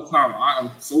say all the time, I am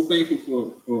so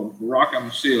thankful for Barack and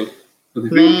Michelle.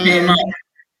 Because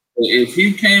if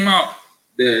he came out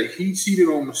that he cheated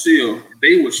on Michelle,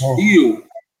 they would still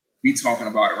be talking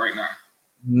about it right now.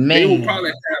 Man. They will probably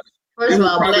have. First of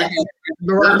all,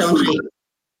 Barack don't cheat.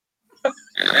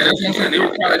 And that's what I'm saying. They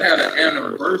would probably have an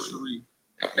anniversary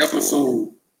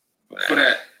episode for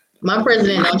that. My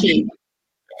president don't cheat.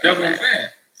 That's what I'm saying.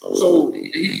 So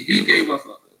he gave us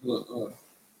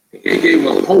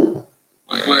hope.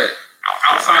 But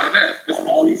outside of that, that's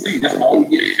all you see. That's all we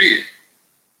get fed.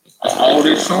 That's all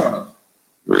they're showing us.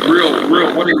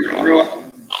 Real. What is it? Real.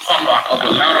 Something of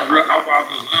Atlanta. Real Housewives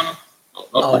of Atlanta.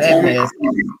 Oh, that mess.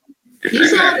 You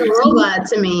sound like a robot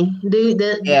to me.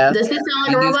 Does he sound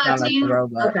like a robot to you?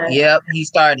 Robot. Okay. Yep, he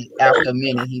started after a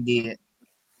minute. He did.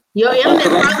 Your internet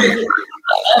probably.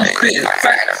 I'm spitting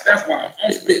facts. That's why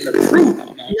I'm spitting the truth.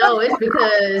 No, it's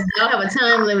because y'all have a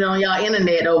time limit on y'all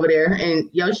internet over there, and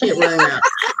your shit running out.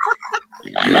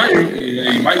 You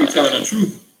might be telling the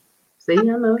truth. See, I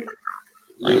know.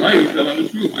 You might be telling the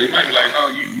truth. They might be like,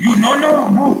 no,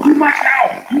 no, too much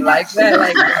now. Like that,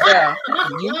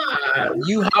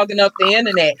 you hogging up the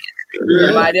internet.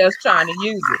 Everybody else trying to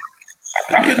use it.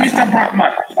 Stop it, Mr.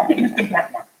 Brockman.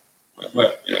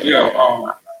 But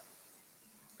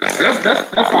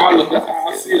that's how I look. That's how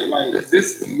I see it. Like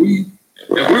this, if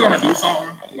we're gonna do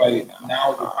something, like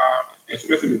now is the time,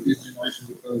 especially with this generation,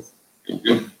 because if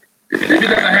it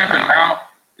doesn't happen now,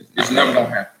 it's never gonna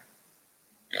happen.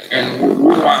 And the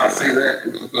reason why I say that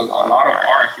is because a lot of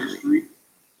our history,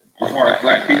 as far as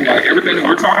Black people, like everything that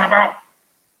we're talking about,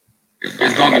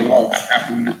 is gonna get lost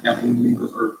after we leave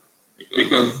this earth.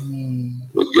 Because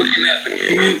looking at the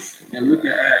kids and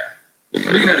looking at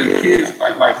the kids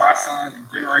like my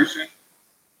son's generation,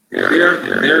 they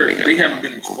haven't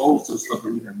been exposed to the stuff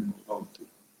that we have been exposed to.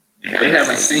 They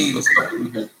haven't seen the stuff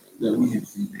that we have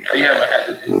seen. They haven't had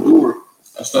to endure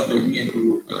the stuff that we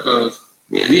endured, because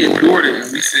we endured it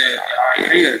and we said,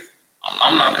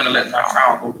 I'm not going to let my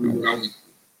child go through what I went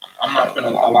through. I'm not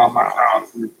going to allow my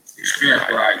child to experience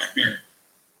what I experienced.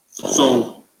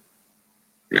 So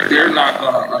they're not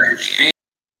going to understand.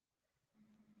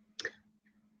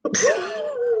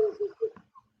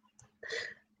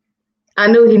 I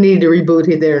knew he needed to reboot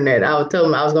his internet. I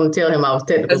was going to tell him I was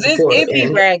technical support. It be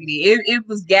raggedy. It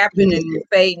was gapping and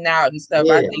fading out and stuff.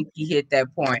 Yeah. I think he hit that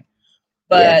point.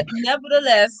 But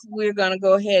nevertheless, we're going to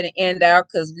go ahead and end out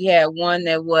because we had one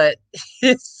that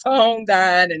his phone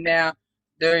died and now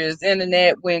his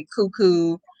internet went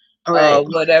cuckoo or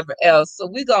whatever else. So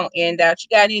we're going to end out. You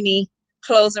got any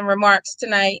closing remarks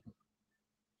tonight?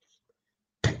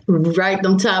 Write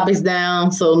them topics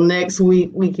down so next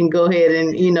week we can go ahead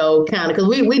and, kind of, because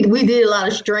we did a lot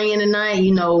of straying tonight,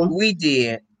 We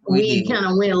did. We kind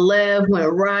of went left,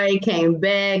 went right, came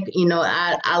back.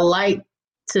 I like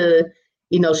to,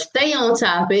 stay on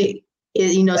topic.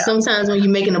 Sometimes when you're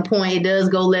making a point, it does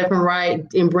go left and right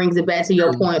and brings it back to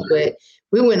your point, but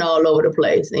we went all over the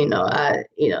place,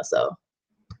 so.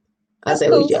 That's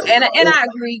cool. And I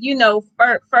agree,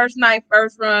 first night,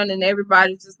 first run, and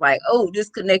everybody's just like, oh, this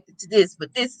connected to this,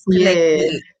 but this is connected to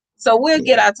this. So we'll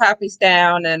get our topics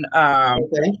down and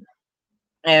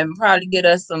and probably get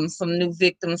us some new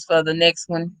victims for the next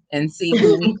one and see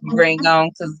who we can bring on.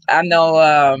 Because I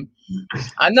know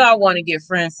I know I want to get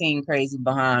Francine crazy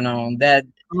behind on that.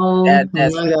 Oh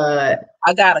That's my God.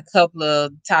 I got a couple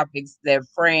of topics that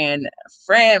Fran got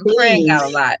a Please,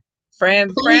 lot. Fran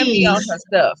be on please, her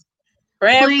stuff.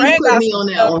 Fran please put got me some on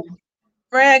that stuff. one.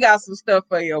 Fran got some stuff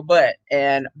for your butt.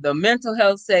 And the mental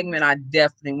health segment, I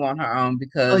definitely want her on Oh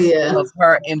because yeah. of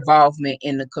her involvement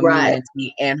in the Right.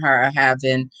 community and her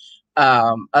having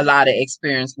a lot of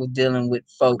experience with dealing with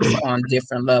folks on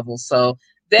different levels. So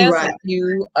there's a Right.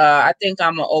 few. I think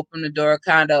I'm gonna open the door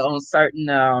kind of on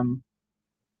certain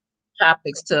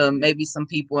topics to maybe some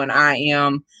people, and I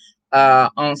am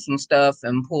on some stuff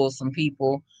and pull some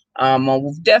people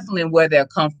on definitely where they're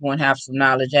comfortable and have some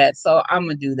knowledge at. So I'm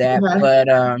gonna do that. Okay. But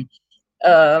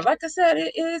like I said,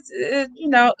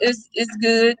 it's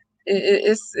good.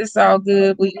 It's all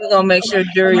good. We're gonna make sure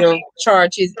Jury will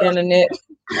charge his internet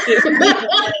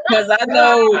because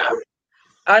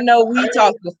I know we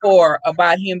talked before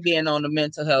about him being on the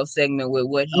mental health segment with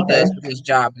what he Okay. does with his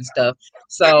job and stuff.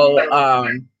 So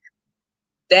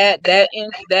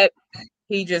that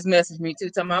he just messaged me too,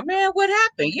 talking about, man, what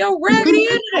happened? Yo, raggedy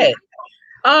internet.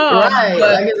 Right.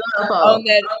 But Like it's our on fault.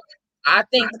 that, I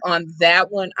think on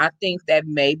that one, I think that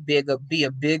may be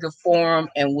a bigger forum,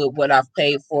 and with what I've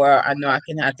paid for, I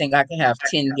think I can have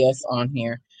 10 guests on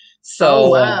here. Oh So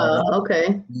wow.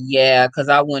 Okay. yeah, because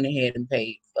I went ahead and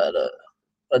paid for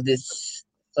this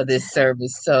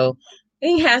service. So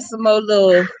he has some more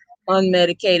little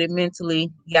unmedicated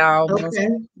mentally, y'all. Okay.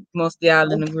 Most of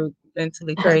y'all in the group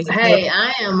mentally crazy. Hey,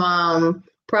 I am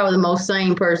probably the most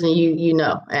sane person you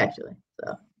know, actually.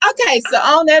 So Okay, so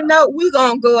on that note, we're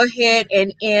gonna go ahead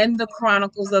and end the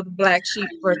Chronicles of the Black Sheep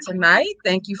for tonight.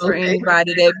 Thank you for okay.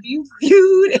 anybody that viewed,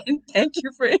 and thank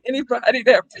you for anybody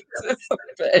that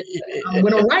participated.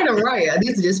 When I'm right, I'm right.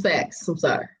 These are just facts. I'm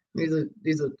sorry.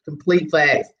 These are complete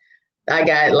facts. I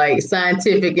got like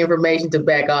scientific information to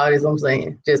back all this I'm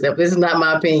saying. Just that this is not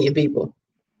my opinion, people.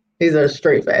 These are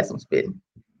straight facts I'm spitting.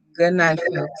 Good night,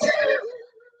 folks.